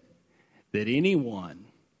said that anyone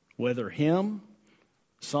whether him,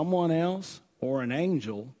 someone else, or an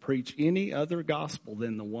angel preach any other gospel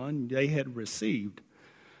than the one they had received,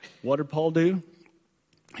 what did Paul do?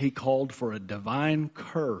 He called for a divine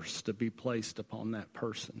curse to be placed upon that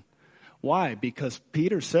person. Why? Because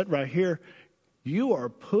Peter said right here, you are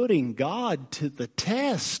putting God to the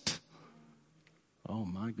test. Oh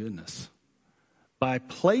my goodness. By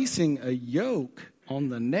placing a yoke on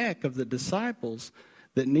the neck of the disciples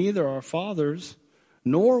that neither our fathers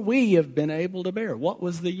nor we have been able to bear. What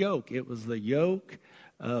was the yoke? It was the yoke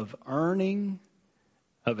of earning,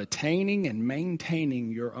 of attaining and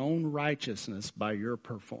maintaining your own righteousness by your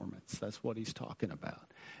performance. That's what he's talking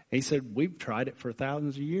about. He said, we've tried it for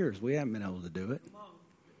thousands of years. We haven't been able to do it.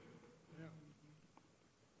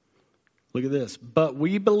 Look at this. But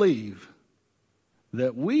we believe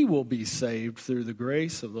that we will be saved through the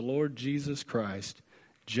grace of the Lord Jesus Christ,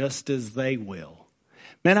 just as they will.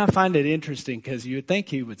 Man, I find it interesting because you'd think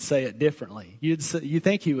he would say it differently. You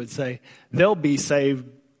think he would say, they'll be saved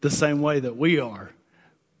the same way that we are.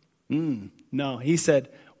 No, he said,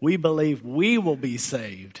 we believe we will be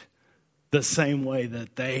saved the same way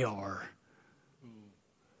that they are.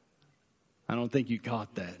 I don't think you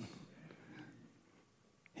caught that.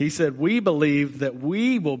 He said, we believe that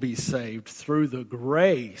we will be saved through the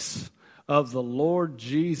grace of the Lord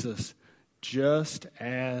Jesus, just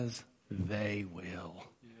as they will.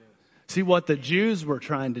 Yes. See, what the Jews were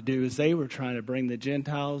trying to do is they were trying to bring the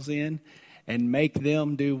Gentiles in and make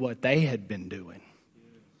them do what they had been doing.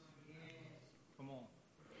 Yes. Come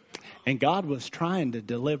on. And God was trying to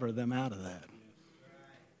deliver them out of that.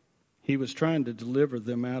 He was trying to deliver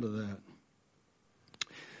them out of that.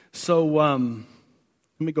 So,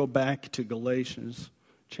 let me go back to Galatians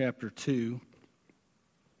chapter 2.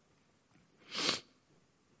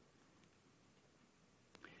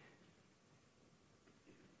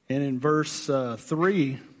 And in verse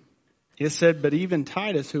 3, it said, but even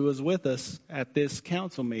Titus, who was with us at this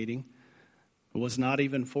council meeting, was not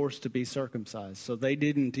even forced to be circumcised. So they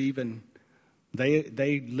didn't even,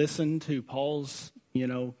 they listened to Paul's,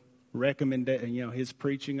 recommendation, his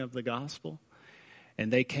preaching of the gospel.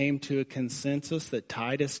 And they came to a consensus that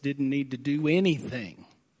Titus didn't need to do anything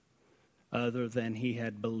other than he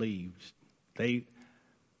had believed. They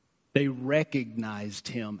recognized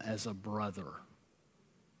him as a brother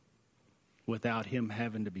without him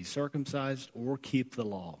having to be circumcised or keep the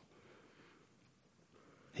law.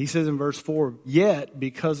 He says in verse 4, yet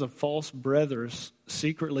because of false brothers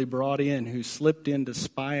secretly brought in who slipped in to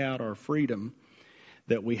spy out our freedom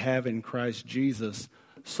that we have in Christ Jesus,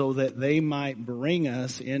 so that they might bring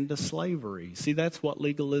us into slavery. See, that's what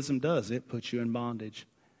legalism does. It puts you in bondage.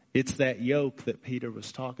 It's that yoke that Peter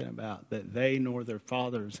was talking about, that they nor their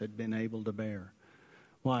fathers had been able to bear.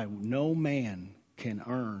 Why? No man can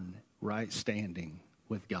earn right standing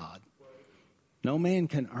with God. No man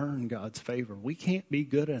can earn God's favor. We can't be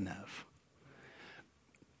good enough.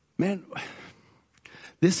 Man,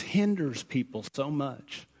 this hinders people so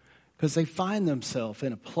much because they find themselves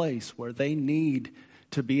in a place where they need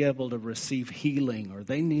to be able to receive healing, or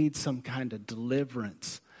they need some kind of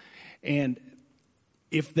deliverance. And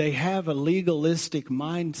if they have a legalistic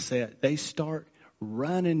mindset, they start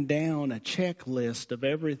running down a checklist of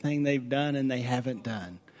everything they've done and they haven't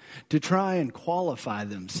done to try and qualify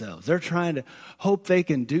themselves. They're trying to hope they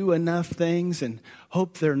can do enough things and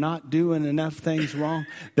hope they're not doing enough things wrong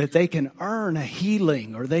that they can earn a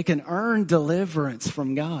healing or they can earn deliverance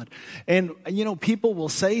from God. And, people will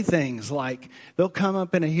say things like, they'll come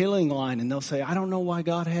up in a healing line and they'll say, I don't know why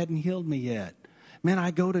God hadn't healed me yet. Man,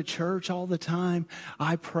 I go to church all the time.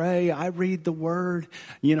 I pray. I read the word.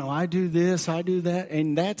 I do this, I do that.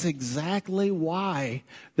 And that's exactly why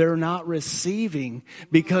they're not receiving,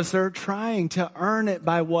 because they're trying to earn it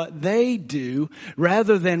by what they do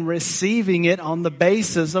rather than receiving it on the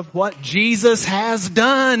basis of what Jesus has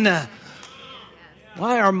done.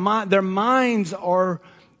 Why their minds are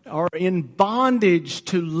in bondage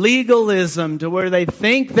to legalism, to where they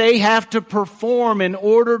think they have to perform in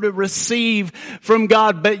order to receive from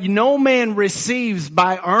God. But no man receives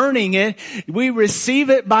by earning it. We receive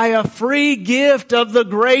it by a free gift of the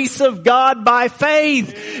grace of God by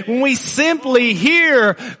faith. When we simply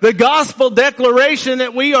hear the gospel declaration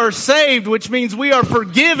that we are saved, which means we are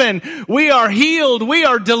forgiven, we are healed, we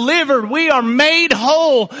are delivered, we are made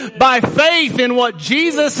whole by faith in what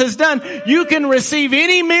Jesus has done, you can receive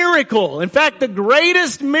any miracle. In fact, the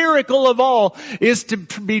greatest miracle of all is to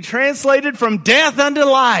be translated from death unto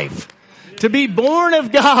life. To be born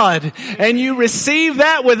of God. And you receive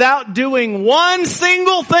that without doing one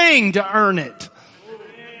single thing to earn it.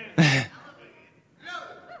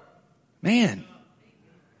 Man.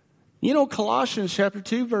 You know, Colossians chapter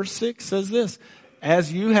 2, verse 6 says this,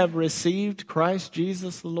 as you have received Christ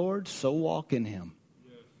Jesus the Lord, so walk in him.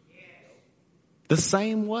 The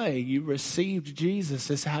same way you received Jesus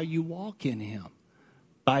is how you walk in him.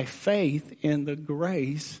 By faith in the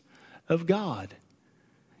grace of God.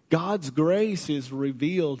 God's grace is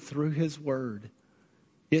revealed through his word.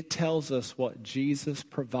 It tells us what Jesus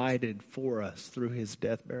provided for us through his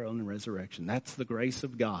death, burial, and resurrection. That's the grace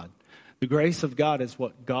of God. The grace of God is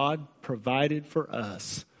what God provided for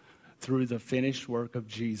us through the finished work of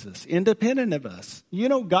Jesus, independent of us. You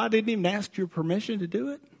know, God didn't even ask your permission to do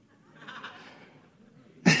it.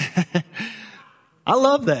 I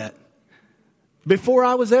love that. Before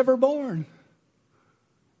I was ever born,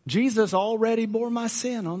 Jesus already bore my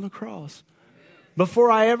sin on the cross. Before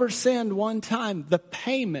I ever sinned one time, the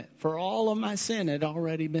payment for all of my sin had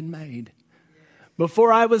already been made.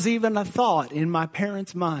 Before I was even a thought in my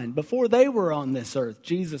parents' mind, before they were on this earth,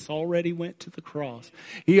 Jesus already went to the cross.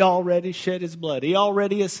 He already shed his blood. He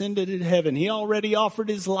already ascended to heaven. He already offered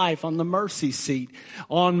his life on the mercy seat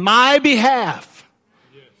on my behalf.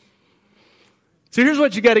 So here's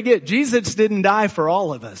what you got to get. Jesus didn't die for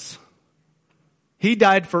all of us. He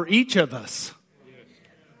died for each of us.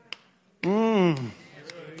 He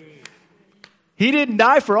didn't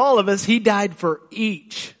die for all of us. He died for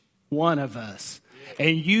each one of us.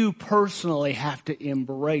 And you personally have to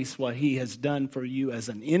embrace what he has done for you as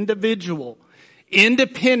an individual,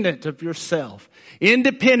 independent of yourself,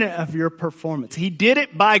 independent of your performance. He did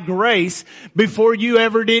it by grace before you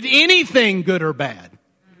ever did anything good or bad.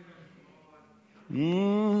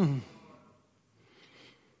 I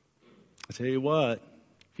tell you what,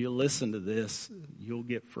 if you listen to this, you'll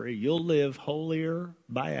get free. You'll live holier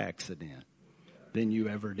by accident than you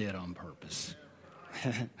ever did on purpose.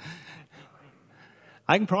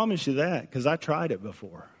 I can promise you that because I tried it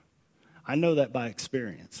before. I know that by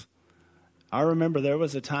experience. I remember there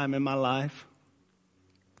was a time in my life,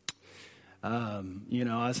 I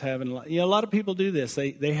was having, a lot of people do this.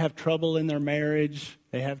 They have trouble in their marriage.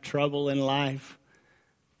 They have trouble in life.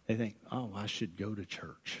 They think, oh, I should go to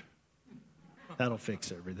church. That'll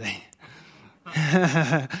fix everything.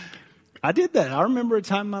 I did that. I remember a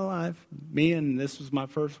time in my life, this was my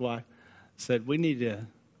first wife, said,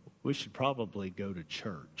 we should probably go to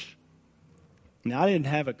church. Now, I didn't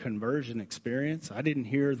have a conversion experience. I didn't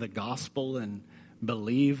hear the gospel and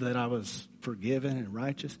believe that I was forgiven and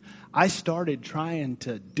righteous. I started trying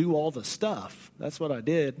to do all the stuff. That's what I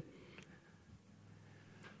did.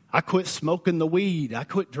 I quit smoking the weed. I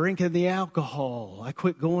quit drinking the alcohol. I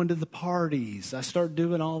quit going to the parties. I started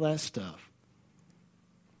doing all that stuff.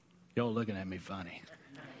 Y'all looking at me funny.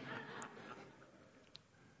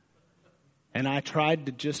 And I tried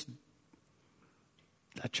to just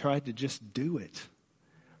do it.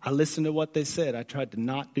 I listened to what they said. I tried to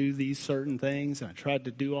not do these certain things. I tried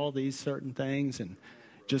to do all these certain things and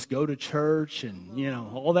just go to church and,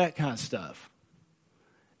 all that kind of stuff.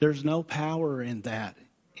 There's no power in that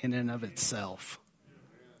in and of itself.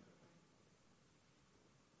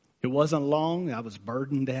 It wasn't long. I was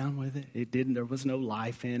burdened down with it. There was no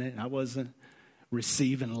life in it. I wasn't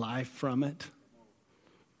receiving life from it.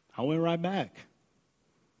 I went right back.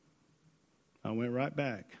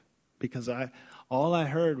 Because all I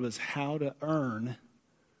heard was how to earn.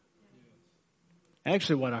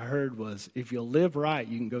 Actually, what I heard was, if you'll live right,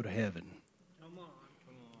 you can go to heaven.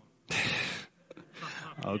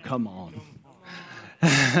 Oh, come on.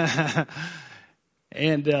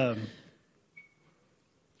 And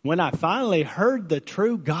when I finally heard the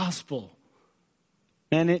true gospel,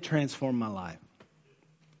 man, it transformed my life.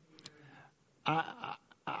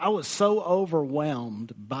 I was so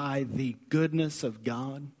overwhelmed by the goodness of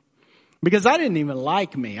God because I didn't even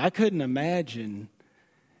like me. I couldn't imagine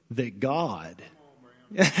that God.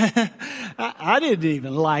 I didn't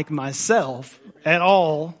even like myself at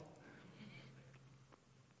all.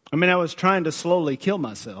 I was trying to slowly kill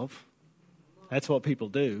myself. That's what people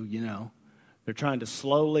do, They're trying to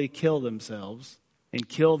slowly kill themselves and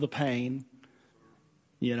kill the pain,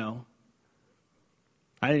 I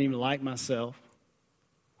didn't even like myself.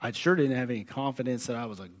 I sure didn't have any confidence that I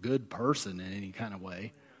was a good person in any kind of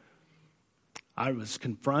way. I was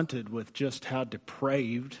confronted with just how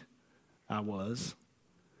depraved I was.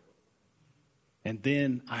 And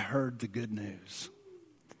then I heard the good news.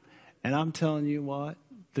 And I'm telling you what,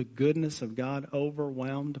 the goodness of God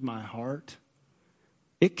overwhelmed my heart.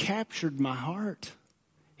 It captured my heart.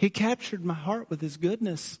 He captured my heart with his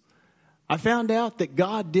goodness. I found out that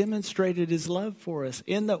God demonstrated his love for us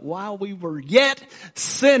in that while we were yet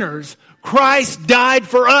sinners, Christ died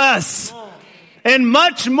for us. And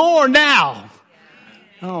much more now.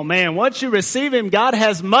 Oh man, once you receive him, God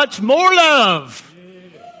has much more love.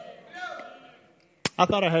 I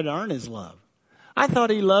thought I had to earn his love. I thought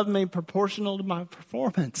he loved me proportional to my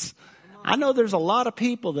performance. I know there's a lot of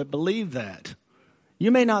people that believe that.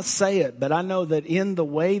 You may not say it, but I know that in the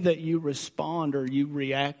way that you respond or you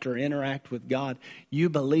react or interact with God, you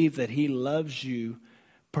believe that he loves you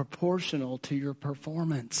proportional to your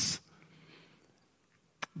performance.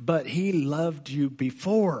 But he loved you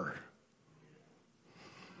before.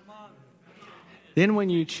 Then when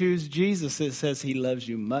you choose Jesus, it says he loves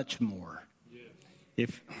you much more.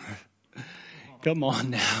 Come on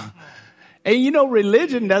now. And you know,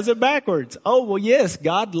 religion does it backwards. Oh, well, yes,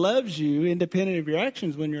 God loves you independent of your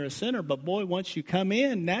actions when you're a sinner. But boy, once you come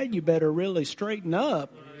in, now you better really straighten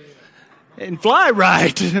up and fly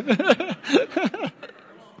right.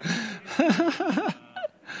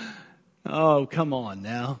 Oh, come on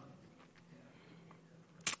now.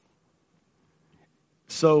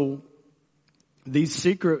 So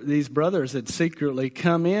these brothers had secretly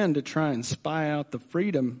come in to try and spy out the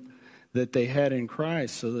freedom that they had in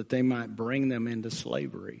Christ so that they might bring them into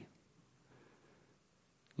slavery.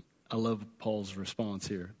 I love Paul's response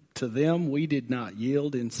here. To them we did not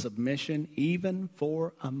yield in submission even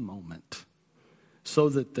for a moment, so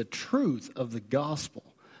that the truth of the gospel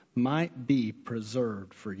might be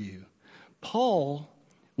preserved for you. Paul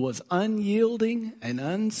was unyielding and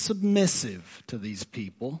unsubmissive to these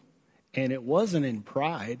people, and it wasn't in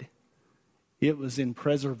pride. It was in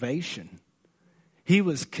preservation. He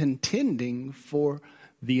was contending for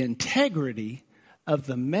the integrity of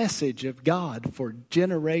the message of God for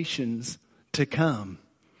generations to come.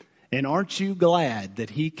 And aren't you glad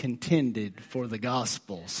that he contended for the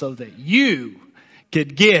gospel so that you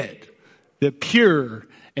could get the pure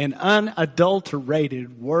and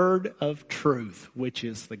unadulterated word of truth, which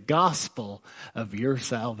is the gospel of your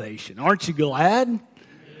salvation? Aren't you glad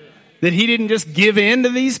that he didn't just give in to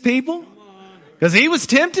these people? Because he was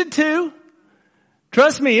tempted to.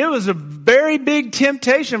 Trust me, it was a very big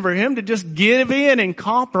temptation for him to just give in and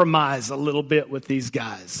compromise a little bit with these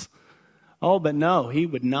guys. Oh, but no, he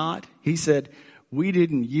would not. He said, we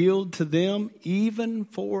didn't yield to them even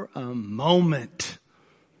for a moment.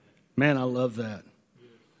 Man, I love that.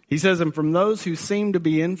 He says, and from those who seem to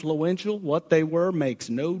be influential, what they were makes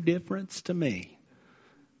no difference to me.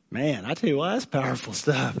 Man, I tell you what, that's powerful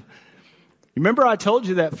stuff. Remember I told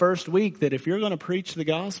you that first week that if you're going to preach the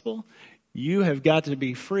gospel, you have got to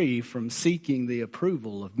be free from seeking the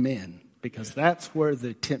approval of men, because that's where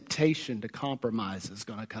the temptation to compromise is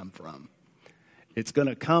going to come from. It's going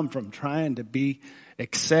to come from trying to be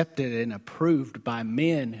accepted and approved by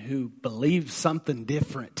men who believe something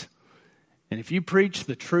different. And if you preach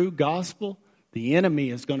the true gospel, the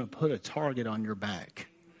enemy is going to put a target on your back.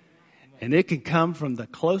 And it can come from the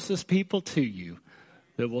closest people to you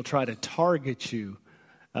that will try to target you,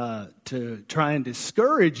 to try and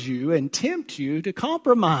discourage you and tempt you to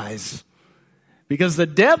compromise. Because the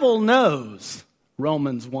devil knows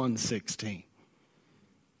Romans 1:16.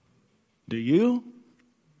 Do you?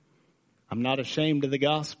 I'm not ashamed of the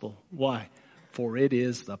gospel. Why? For it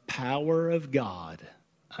is the power of God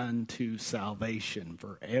unto salvation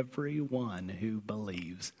for everyone who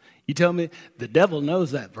believes. You tell me the devil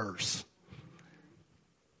knows that verse.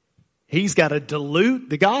 He's got to dilute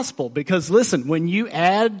the gospel, because listen, when you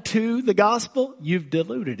add to the gospel, you've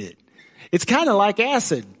diluted it. It's kind of like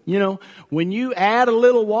acid. You know, when you add a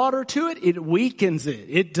little water to it, it weakens it.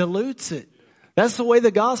 It dilutes it. That's the way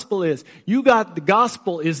the gospel is. The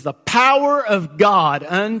gospel is the power of God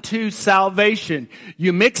unto salvation.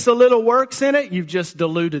 You mix a little works in it, you've just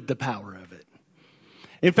diluted the power of it.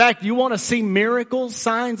 In fact, you want to see miracles,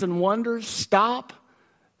 signs, and wonders stop?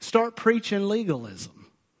 Start preaching legalism.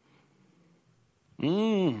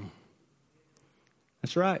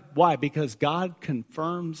 That's right. Why? Because God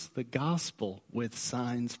confirms the gospel with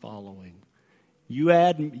signs following. You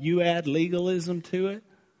add legalism to it,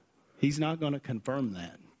 he's not going to confirm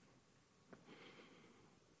that.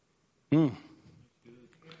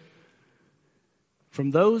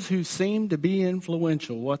 From those who seem to be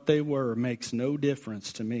influential, what they were makes no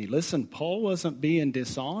difference to me. Listen, Paul wasn't being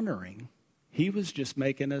dishonoring. He was just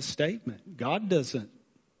making a statement. God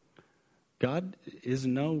is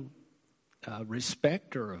no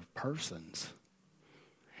respecter of persons.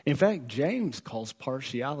 In fact, James calls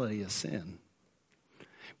partiality a sin,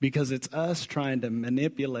 because it's us trying to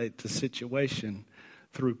manipulate the situation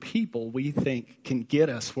through people we think can get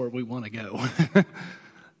us where we want to go.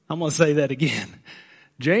 I'm going to say that again.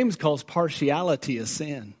 James calls partiality a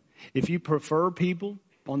sin. If you prefer people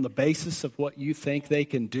on the basis of what you think they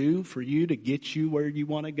can do for you to get you where you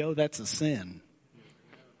want to go, that's a sin.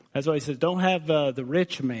 That's why he says, don't have the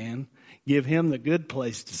rich man give him the good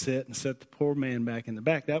place to sit and set the poor man back in the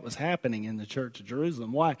back. That was happening in the church of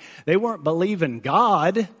Jerusalem. Why? They weren't believing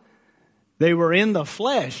God. They were in the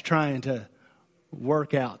flesh trying to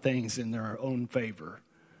work out things in their own favor.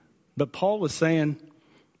 But Paul was saying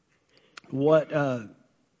what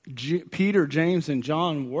Peter, James, and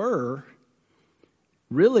John were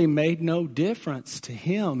really made no difference to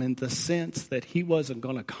him in the sense that he wasn't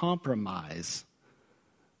going to compromise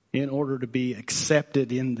in order to be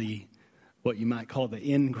accepted in the, what you might call the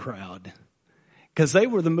in crowd. Because they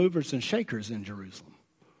were the movers and shakers in Jerusalem.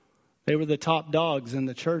 They were the top dogs in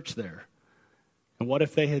the church there. And what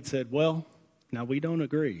if they had said, well, now we don't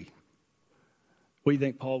agree. What do you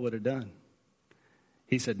think Paul would have done?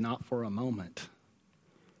 He said, not for a moment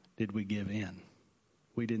did we give in.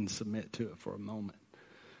 We didn't submit to it for a moment.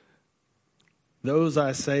 Those,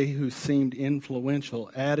 I say, who seemed influential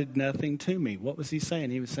added nothing to me. What was he saying?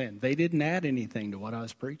 He was saying they didn't add anything to what I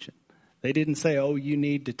was preaching. They didn't say, oh, you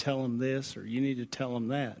need to tell them this or you need to tell them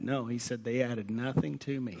that. No, he said they added nothing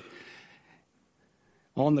to me.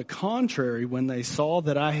 On the contrary, when they saw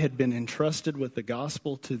that I had been entrusted with the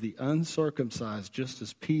gospel to the uncircumcised, just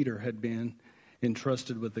as Peter had been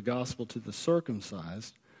entrusted with the gospel to the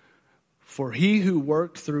circumcised, for he who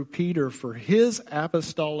worked through Peter for his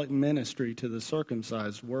apostolic ministry to the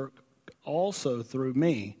circumcised worked also through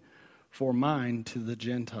me for mine to the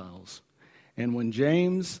Gentiles. And when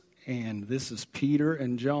James, and this is Peter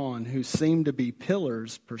and John, who seemed to be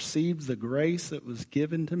pillars, perceived the grace that was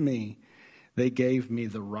given to me, they gave me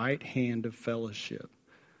the right hand of fellowship.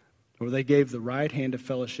 Or they gave the right hand of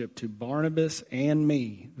fellowship to Barnabas and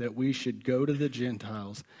me, that we should go to the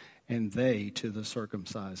Gentiles and they to the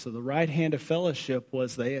circumcised. So the right hand of fellowship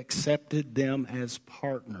was they accepted them as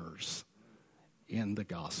partners in the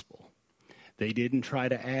gospel. They didn't try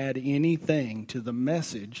to add anything to the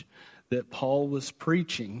message that Paul was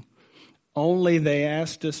preaching. Only they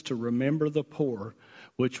asked us to remember the poor,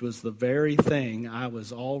 which was the very thing I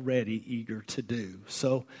was already eager to do.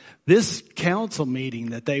 So this council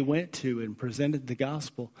meeting that they went to and presented the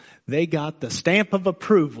gospel, they got the stamp of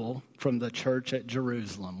approval from the church at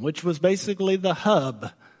Jerusalem, which was basically the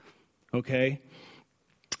hub, okay?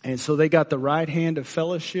 And so they got the right hand of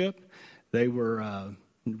fellowship. They were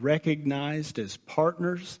recognized as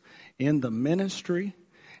partners in the ministry,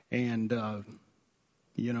 and,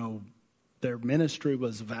 their ministry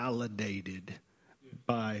was validated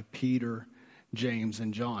by Peter, James,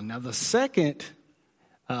 and John. Now, the second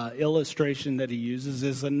illustration that he uses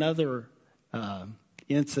is another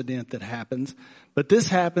incident that happens, but this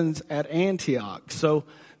happens at Antioch. So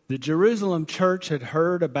the Jerusalem church had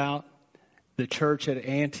heard about the church at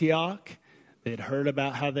Antioch. They had heard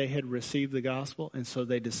about how they had received the gospel, and so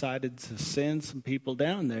they decided to send some people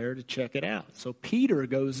down there to check it out. So Peter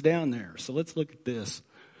goes down there. So let's look at this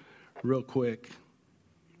real quick.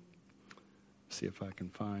 See if I can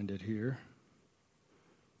find it here.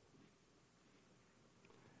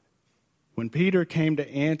 When Peter came to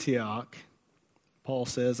Antioch, Paul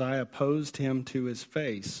says, I opposed him to his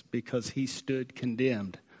face because he stood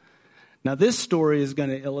condemned. Now this story is going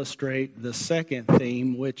to illustrate the second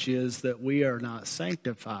theme, which is that we are not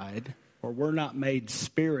sanctified, or we're not made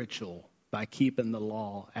spiritual by keeping the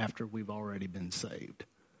law after we've already been saved.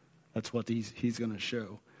 That's what he's going to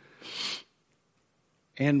show.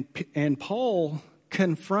 And Paul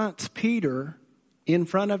confronts Peter in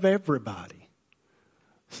front of everybody.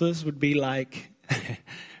 So this would be like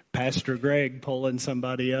Pastor Greg pulling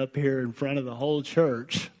somebody up here in front of the whole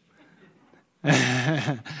church.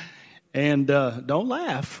 And don't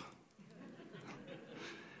laugh.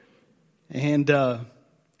 And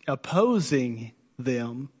opposing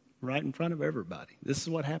them right in front of everybody. This is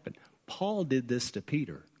what happened. Paul did this to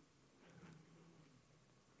Peter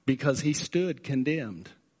because he stood condemned.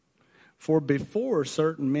 For before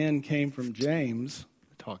certain men came from James,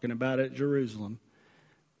 talking about at Jerusalem,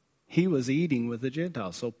 he was eating with the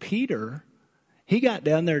Gentiles. So Peter, he got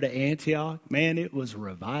down there to Antioch. Man, it was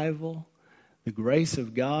revival. The grace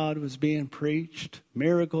of God was being preached.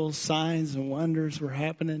 Miracles, signs, and wonders were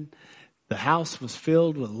happening. The house was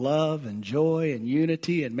filled with love and joy and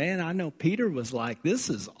unity. And man, I know Peter was like, this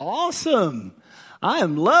is awesome. I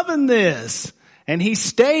am loving this. And he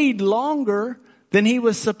stayed longer than he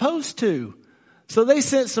was supposed to. So they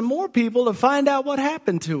sent some more people to find out what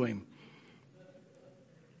happened to him.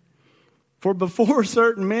 For before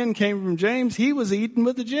certain men came from James, he was eating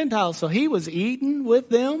with the Gentiles. So he was eating with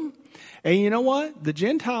them. And you know what? The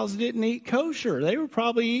Gentiles didn't eat kosher. They were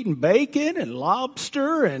probably eating bacon and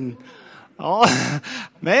lobster and all.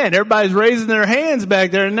 Man, everybody's raising their hands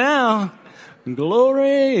back there now.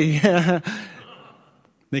 Glory.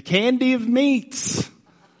 The candy of meats.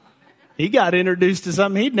 He got introduced to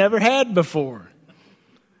something he'd never had before.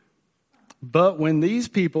 But when these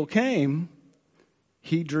people came,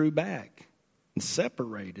 he drew back and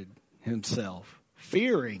separated himself,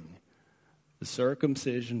 fearing the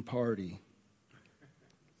circumcision party.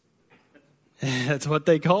 That's what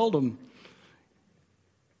they called him.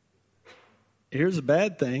 Here's a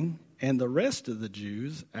bad thing. And the rest of the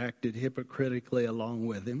Jews acted hypocritically along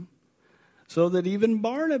with him, so that even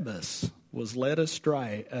Barnabas was led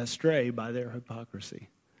astray by their hypocrisy.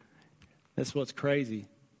 That's what's crazy.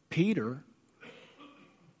 Peter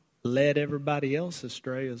led everybody else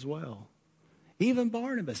astray as well. Even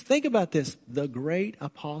Barnabas. Think about this. The great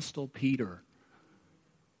apostle Peter.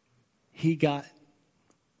 He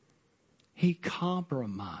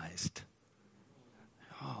compromised.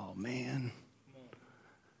 Oh, man.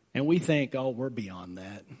 And we think, oh, we're beyond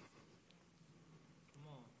that.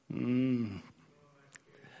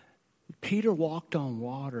 Peter walked on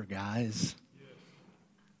water, guys.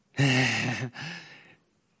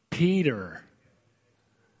 Peter,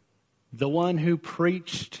 the one who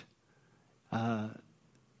preached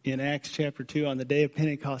in Acts chapter 2 on the day of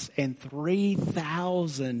Pentecost, and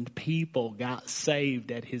 3,000 people got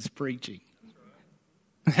saved at his preaching.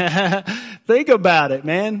 Think about it,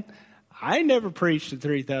 man. I never preached and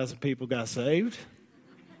 3,000 people got saved.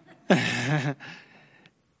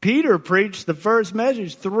 Peter preached the first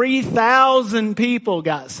message. 3,000 people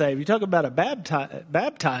got saved. You talk about a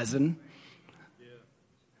baptizing. Yeah.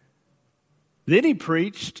 Then he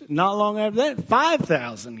preached, not long after that,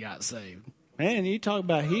 5,000 got saved. Man, you talk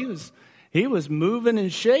about he was moving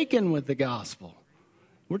and shaking with the gospel.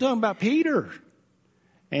 We're talking about Peter.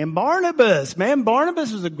 And Barnabas, man,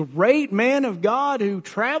 Barnabas was a great man of God who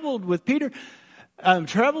traveled with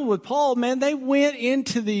traveled with Paul. Man, they went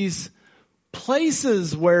into these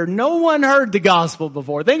places where no one heard the gospel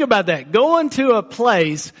before. Think about that. Going to a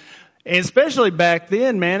place, and especially back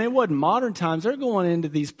then, man, it wasn't modern times. They're going into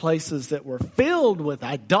these places that were filled with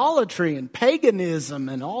idolatry and paganism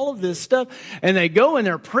and all of this stuff. And they go and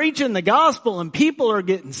they're preaching the gospel and people are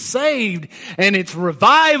getting saved. And it's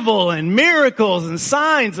revival and miracles and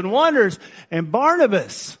signs and wonders. And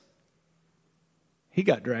Barnabas, he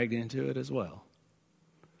got dragged into it as well.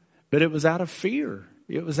 But it was out of fear.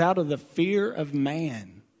 It was out of the fear of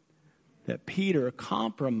man that Peter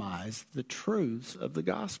compromised the truths of the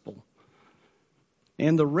gospel.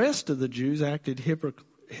 And the rest of the Jews acted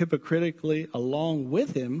hypocritically along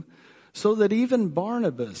with him, so that even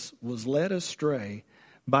Barnabas was led astray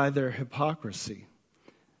by their hypocrisy.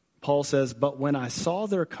 Paul says, but when I saw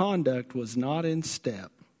their conduct was not in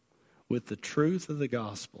step with the truth of the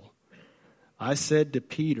gospel, I said to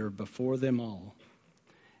Peter before them all,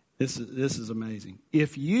 this is amazing.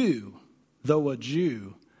 If you, though a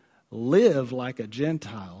Jew, live like a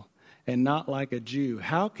Gentile and not like a Jew,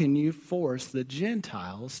 how can you force the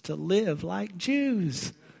Gentiles to live like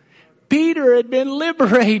Jews? Peter had been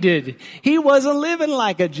liberated. He wasn't living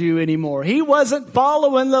like a Jew anymore. He wasn't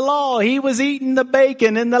following the law. He was eating the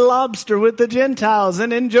bacon and the lobster with the Gentiles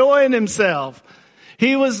and enjoying himself.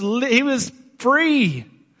 He was free.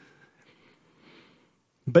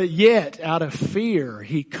 But yet, out of fear,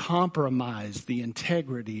 he compromised the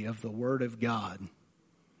integrity of the Word of God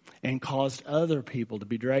and caused other people to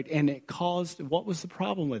be dragged. And what was the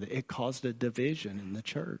problem with it? It caused a division in the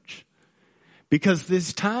church. Because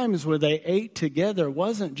these times where they ate together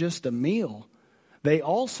wasn't just a meal. They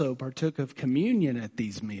also partook of communion at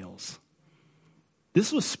these meals.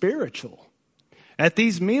 This was spiritual. At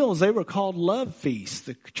these meals, they were called love feasts.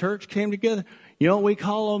 The church came together. You know what we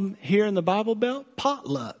call them here in the Bible Belt?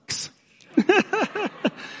 Potlucks.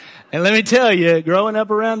 And let me tell you, growing up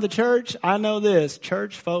around the church, I know this.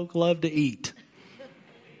 Church folk love to eat.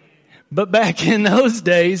 But back in those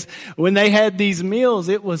days, when they had these meals,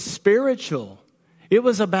 it was spiritual. It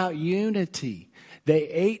was about unity. They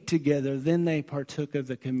ate together, then they partook of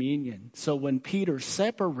the communion. So when Peter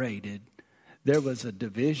separated, there was a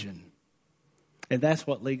division. And that's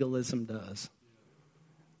what legalism does.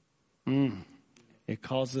 It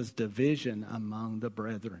causes division among the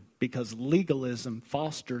brethren because legalism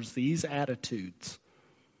fosters these attitudes.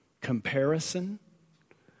 Comparison,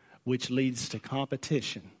 which leads to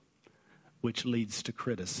competition, which leads to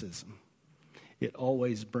criticism. It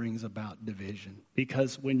always brings about division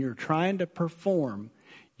because when you're trying to perform,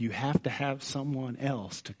 you have to have someone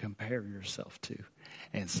else to compare yourself to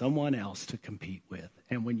and someone else to compete with.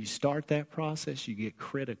 And when you start that process, you get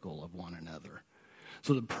critical of one another.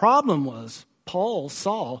 So the problem was, Paul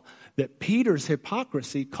saw that Peter's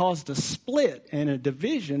hypocrisy caused a split and a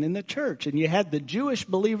division in the church. And you had the Jewish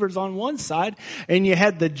believers on one side, and you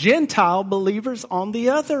had the Gentile believers on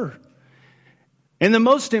the other. And the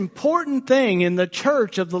most important thing in the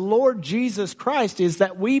church of the Lord Jesus Christ is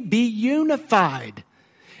that we be unified.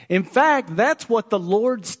 In fact, that's what the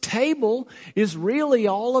Lord's table is really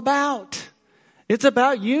all about. It's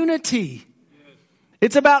about unity.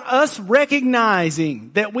 It's about us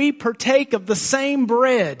recognizing that we partake of the same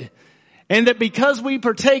bread, and that because we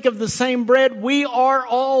partake of the same bread, we are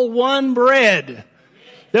all one bread.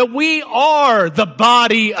 That we are the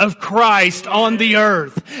body of Christ on the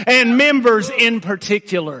earth, and members in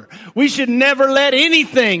particular. We should never let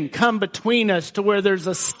anything come between us to where there's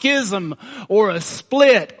a schism or a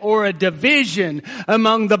split or a division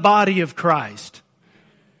among the body of Christ.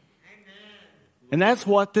 And that's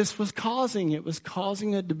what this was causing. It was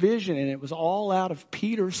causing a division, and it was all out of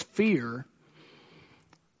Peter's fear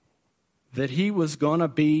that he was going to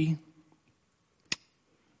be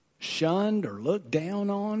shunned or looked down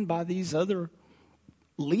on by these other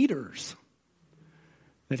leaders,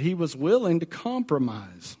 that he was willing to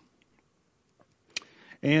compromise.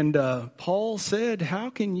 And Paul said, how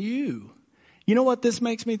can you? You know what this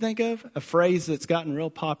makes me think of? A phrase that's gotten real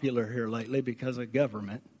popular here lately because of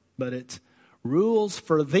government, but it's rules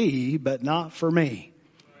for thee, but not for me.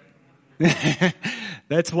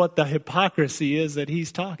 That's what the hypocrisy is that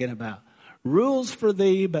he's talking about. Rules for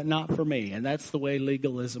thee, but not for me. And that's the way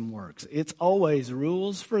legalism works. It's always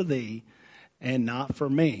rules for thee and not for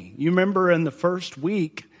me. You remember in the first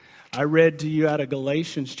week, I read to you out of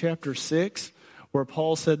Galatians chapter 6, where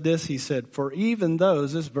Paul said this. He said, for even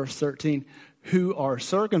those, this is verse 13, who are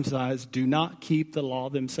circumcised do not keep the law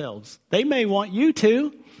themselves. They may want you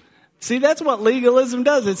to. See, that's what legalism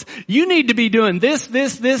does. It's, you need to be doing this,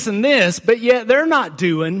 and this, but yet they're not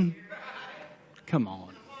doing. Come on.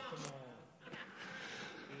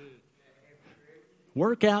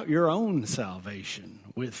 Work out your own salvation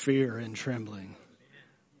with fear and trembling.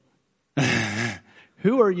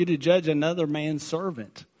 Who are you to judge another man's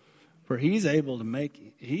servant? For he is able to make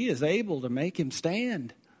him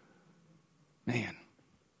stand. Man,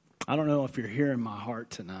 I don't know if you're hearing my heart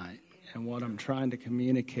tonight and what I'm trying to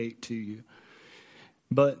communicate to you.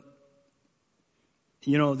 But,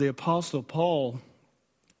 you know, the Apostle Paul,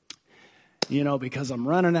 you know, because I'm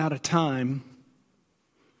running out of time,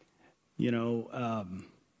 the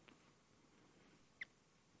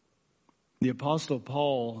Apostle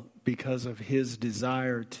Paul, because of his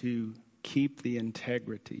desire to keep the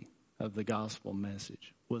integrity of the gospel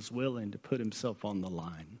message, was willing to put himself on the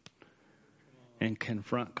line and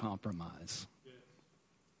confront compromise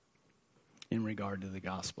in regard to the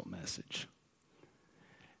gospel message.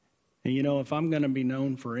 And you know, if I'm going to be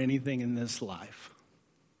known for anything in this life,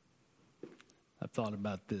 I've thought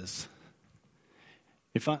about this.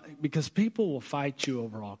 Because people will fight you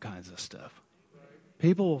over all kinds of stuff.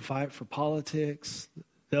 People will fight for politics.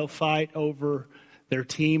 They'll fight over their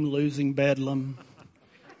team losing Bedlam.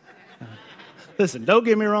 Listen, don't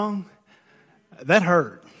get me wrong. That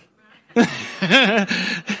hurt.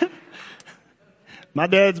 My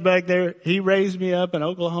dad's back there. He raised me up an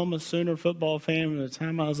Oklahoma Sooner football fan from the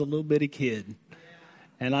time I was a little bitty kid.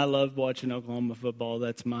 And I loved watching Oklahoma football.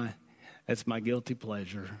 That's my guilty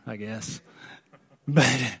pleasure, I guess.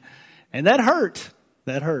 And that hurt.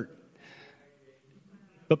 That hurt.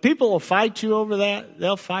 But people will fight you over that.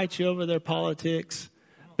 They'll fight you over their politics.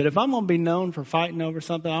 But if I'm going to be known for fighting over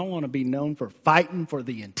something, I want to be known for fighting for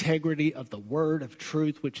the integrity of the word of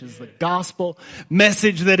truth, which is the gospel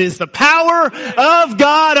message that is the power of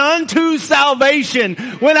God unto salvation.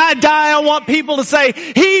 When I die, I want people to say,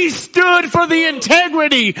 he stood for the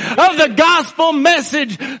integrity of the gospel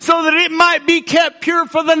message so that it might be kept pure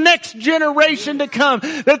for the next generation to come,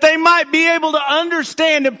 that they might be able to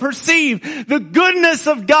understand and perceive the goodness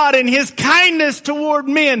of God and his kindness toward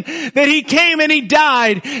men, that he came and he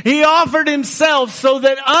died. He offered himself so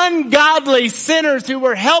that ungodly sinners who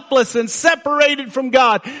were helpless and separated from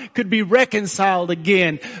God could be reconciled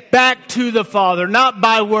again back to the Father, not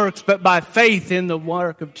by works, but by faith in the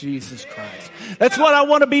work of Jesus Christ. That's what I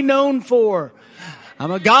want to be known for.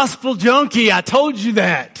 I'm a gospel junkie. I told you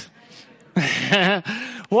that.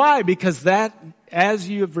 Why? Because that, as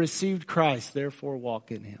you have received Christ, therefore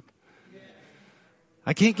walk in him.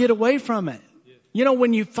 I can't get away from it. You know,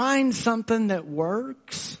 when you find something that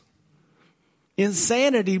works,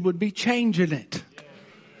 insanity would be changing it.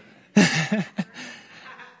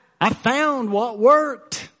 I found what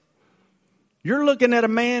worked. You're looking at a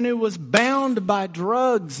man who was bound by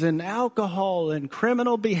drugs and alcohol and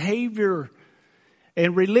criminal behavior,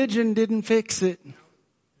 and religion didn't fix it.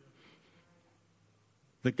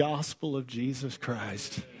 the gospel of Jesus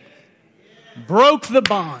Christ. Broke the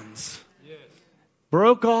bonds.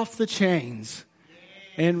 Broke off the chains.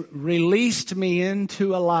 And released me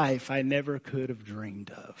into a life I never could have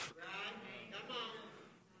dreamed of.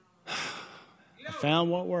 I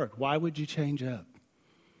found what worked. Why would you change up?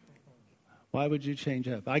 Why would you change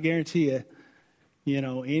up? I guarantee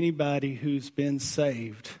you, anybody who's been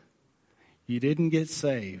saved, you didn't get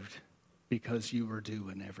saved because you were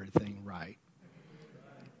doing everything right.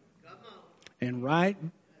 And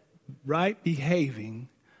right behaving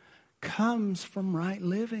comes from right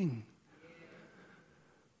living.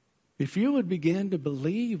 If you would begin to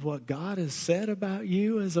believe what God has said about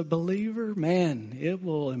you as a believer, man, it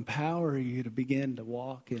will empower you to begin to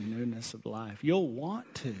walk in newness of life. You'll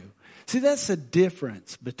want to. See, that's the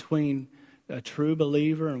difference between a true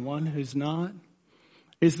believer and one who's not,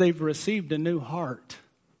 is they've received a new heart.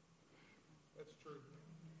 That's true.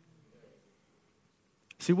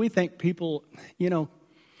 See, we think people, I'm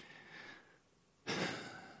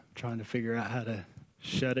trying to figure out how to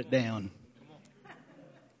shut it down.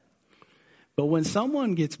 But when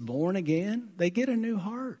someone gets born again, they get a new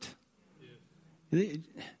heart.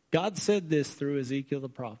 God said this through Ezekiel the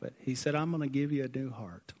prophet. He said, I'm going to give you a new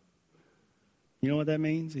heart. You know what that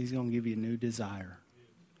means? He's going to give you a new desire.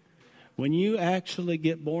 When you actually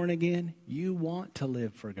get born again, you want to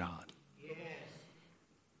live for God.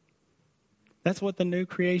 That's what the new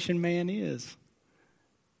creation man is.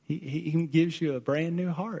 He gives you a brand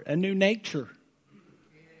new heart, a new nature.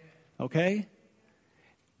 Okay?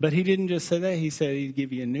 But he didn't just say that. He said he'd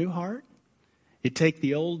give you a new heart. He'd take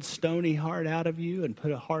the old stony heart out of you and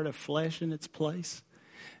put a heart of flesh in its place.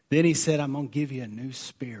 Then he said, I'm going to give you a new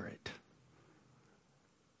spirit.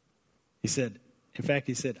 He said,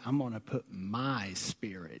 I'm going to put my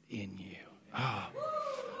spirit in you.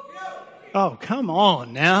 Oh, come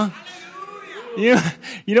on now. You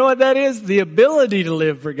know what that is? The ability to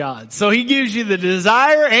live for God. So he gives you the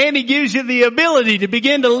desire and he gives you the ability to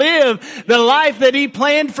begin to live the life that he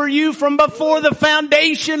planned for you from before the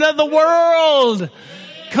foundation of the world.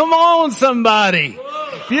 Come on, somebody.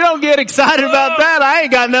 If you don't get excited about that, I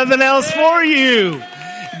ain't got nothing else for you.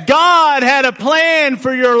 God had a plan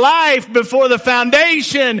for your life before the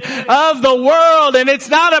foundation of the world. And it's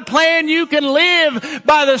not a plan you can live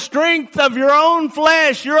by the strength of your own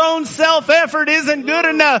flesh. Your own self-effort isn't good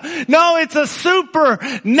enough. No, it's a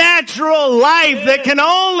supernatural life that can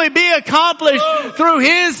only be accomplished through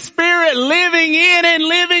His Spirit living in and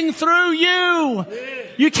living through you.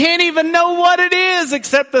 You can't even know what it is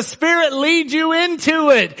except the Spirit leads you into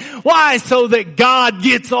it. Why? So that God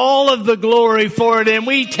gets all of the glory for it and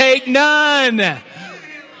we take none. The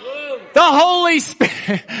Holy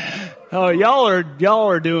Spirit. Oh, y'all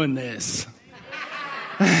are doing this.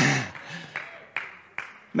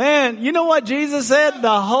 Man, you know what Jesus said?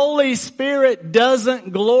 The Holy Spirit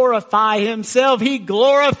doesn't glorify Himself. He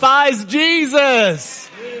glorifies Jesus.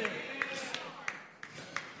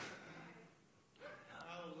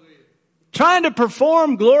 Trying to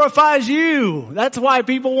perform glorifies you. That's why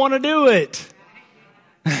people want to do it.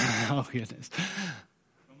 Oh, goodness.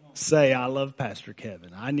 Say, I love Pastor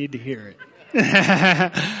Kevin. I need to hear it.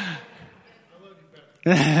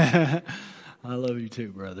 I love you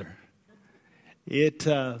too, brother.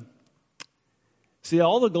 See,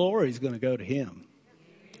 all the glory is going to go to Him.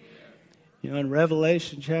 You know, in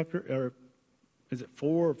Revelation chapter, or is it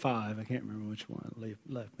 4 or 5? I can't remember which one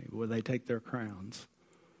left me, where they take their crowns.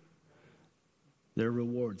 Their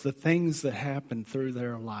rewards, the things that happen through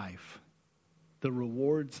their life, the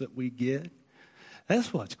rewards that we get.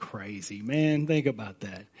 That's what's crazy, man. Think about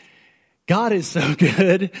that. God is so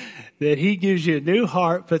good that He gives you a new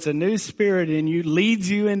heart, puts a new spirit in you, leads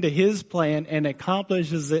you into His plan, and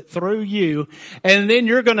accomplishes it through you. And then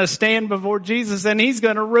you're going to stand before Jesus, and He's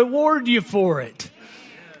going to reward you for it.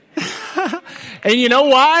 And you know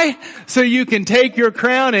why? So you can take your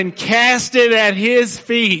crown and cast it at His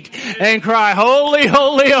feet and cry, holy,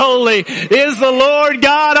 holy, holy is the Lord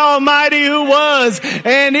God Almighty, who was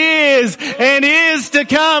and is to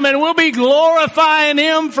come. And we'll be glorifying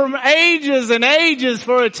Him from ages and ages,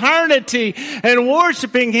 for eternity, and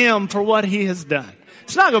worshiping Him for what He has done.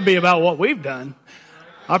 It's not going to be about what we've done.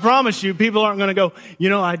 I promise you, people aren't going to go,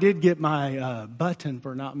 I did get my button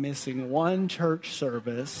for not missing one church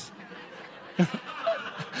service.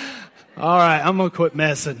 All right, I'm going to quit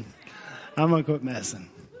messing. I'm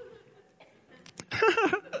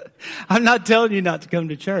not telling you not to come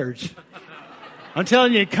to church. I'm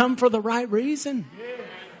telling you to come for the right reason.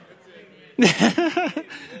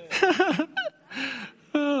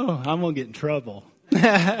 Oh, I'm going to get in trouble.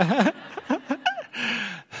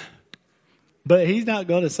 But he's not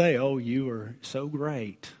going to say, oh, you were so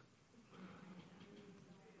great.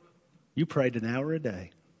 You prayed an hour a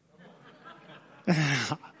day.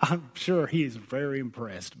 I'm sure he is very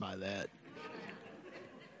impressed by that.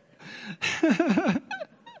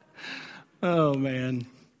 Oh, man.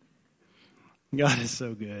 God is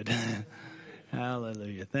so good.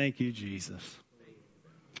 Hallelujah. Thank you, Jesus.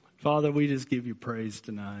 Father, we just give you praise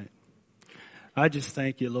tonight. I just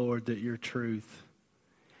thank you, Lord, that your truth,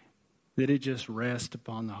 that it just rests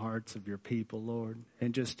upon the hearts of your people, Lord,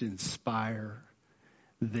 and just inspire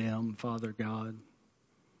them, Father God,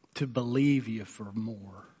 to believe you for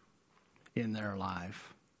more in their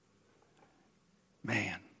life.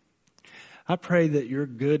 Man, I pray that your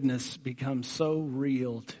goodness becomes so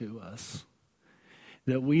real to us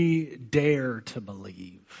that we dare to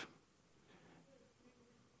believe.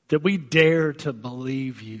 That we dare to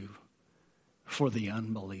believe you for the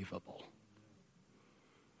unbelievable.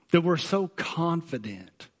 That we're so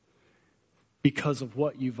confident because of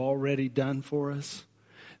what you've already done for us,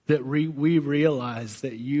 that we realize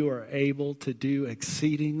that you are able to do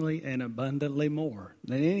exceedingly and abundantly more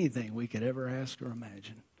than anything we could ever ask or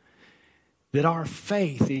imagine. That our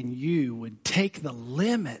faith in you would take the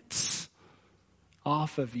limits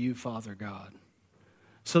off of you, Father God,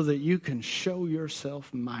 so that you can show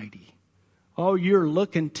yourself mighty. Oh, you're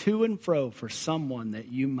looking to and fro for someone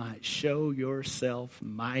that you might show yourself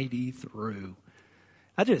mighty through.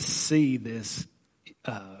 I just see this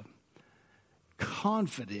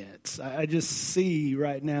confidence. I just see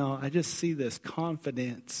right now, I just see this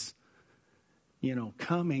confidence,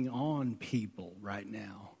 coming on people right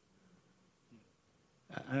now.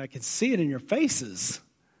 I can see it in your faces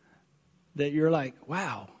that you're like,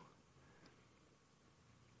 wow.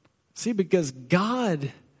 See, because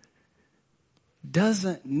God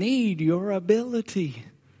doesn't need your ability.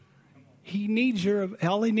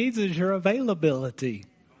 All he needs is your availability.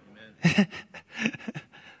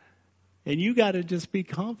 And you got to just be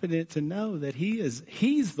confident to know that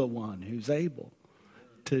he's the one who's able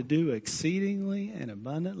to do exceedingly and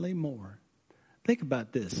abundantly more. Think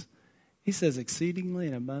about this. He says exceedingly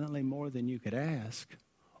and abundantly more than you could ask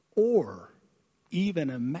or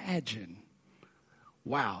even imagine.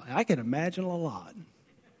 Wow, I can imagine a lot.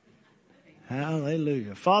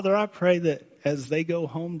 Hallelujah. Father, I pray that as they go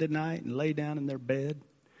home tonight and lay down in their bed,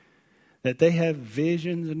 that they have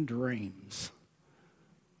visions and dreams,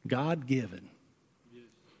 God-given,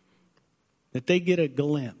 that they get a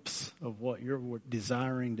glimpse of what you're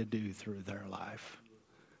desiring to do through their life,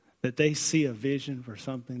 that they see a vision for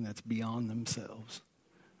something that's beyond themselves,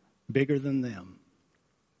 bigger than them,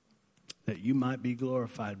 that you might be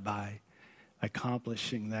glorified by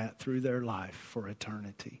accomplishing that through their life for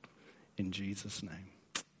eternity. In Jesus' name,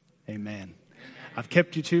 amen. I've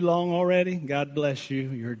kept you too long already. God bless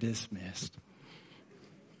you. You're dismissed.